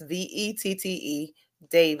MSVETTE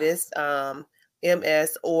Davis.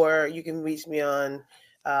 MS, or you can reach me on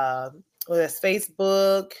that's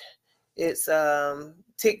Facebook. It's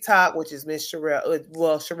TikTok, which is Miss Sherelle.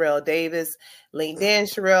 Well, Sherelle Davis. LinkedIn,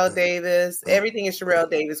 Sherelle Davis. Everything is Sherelle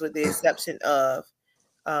Davis, with the exception of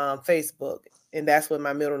Facebook, and that's what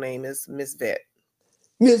my middle name is, Miss Vet.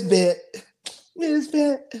 Miss Vet.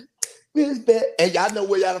 And y'all know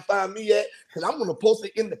where y'all can find me at, because I'm gonna post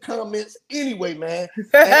it in the comments anyway, man. You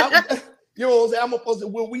know what I'm saying? I'm gonna post it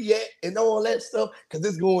where we at and all that stuff, because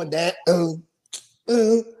it's going down.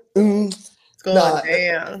 It's going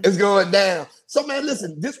down. It's going down. So, man,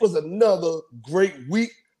 listen, this was another great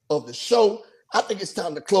week of the show. I think it's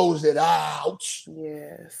time to close it out.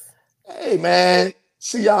 Yes. Hey, man.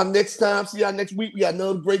 See y'all next time. See y'all next week. We got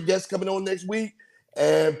another great guest coming on next week.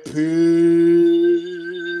 And peace.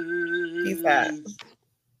 Peace out.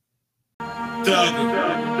 Bill.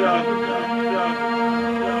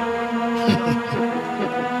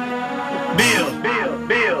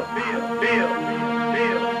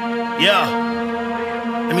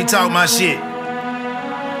 Yeah. Let me talk my shit.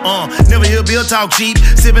 Never hear Bill talk cheap.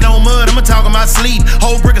 Sipping on mud, I'ma talk in my sleep.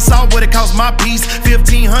 Whole brick of salt, what it cost my piece.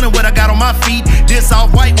 1,500, what I got on my feet. This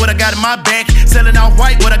off white, what I got in my back. Selling off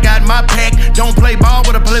white, what I got in my pack. Don't play ball,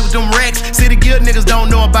 what I play with them racks. City Guild niggas don't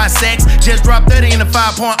know about sacks. Just dropped 30 in the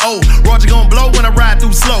 5.0. Roger gon' blow when I ride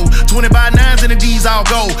through slow. 20 by 9s and the D's all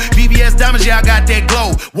go. VVS diamonds, yeah, I got that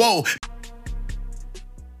glow. Whoa.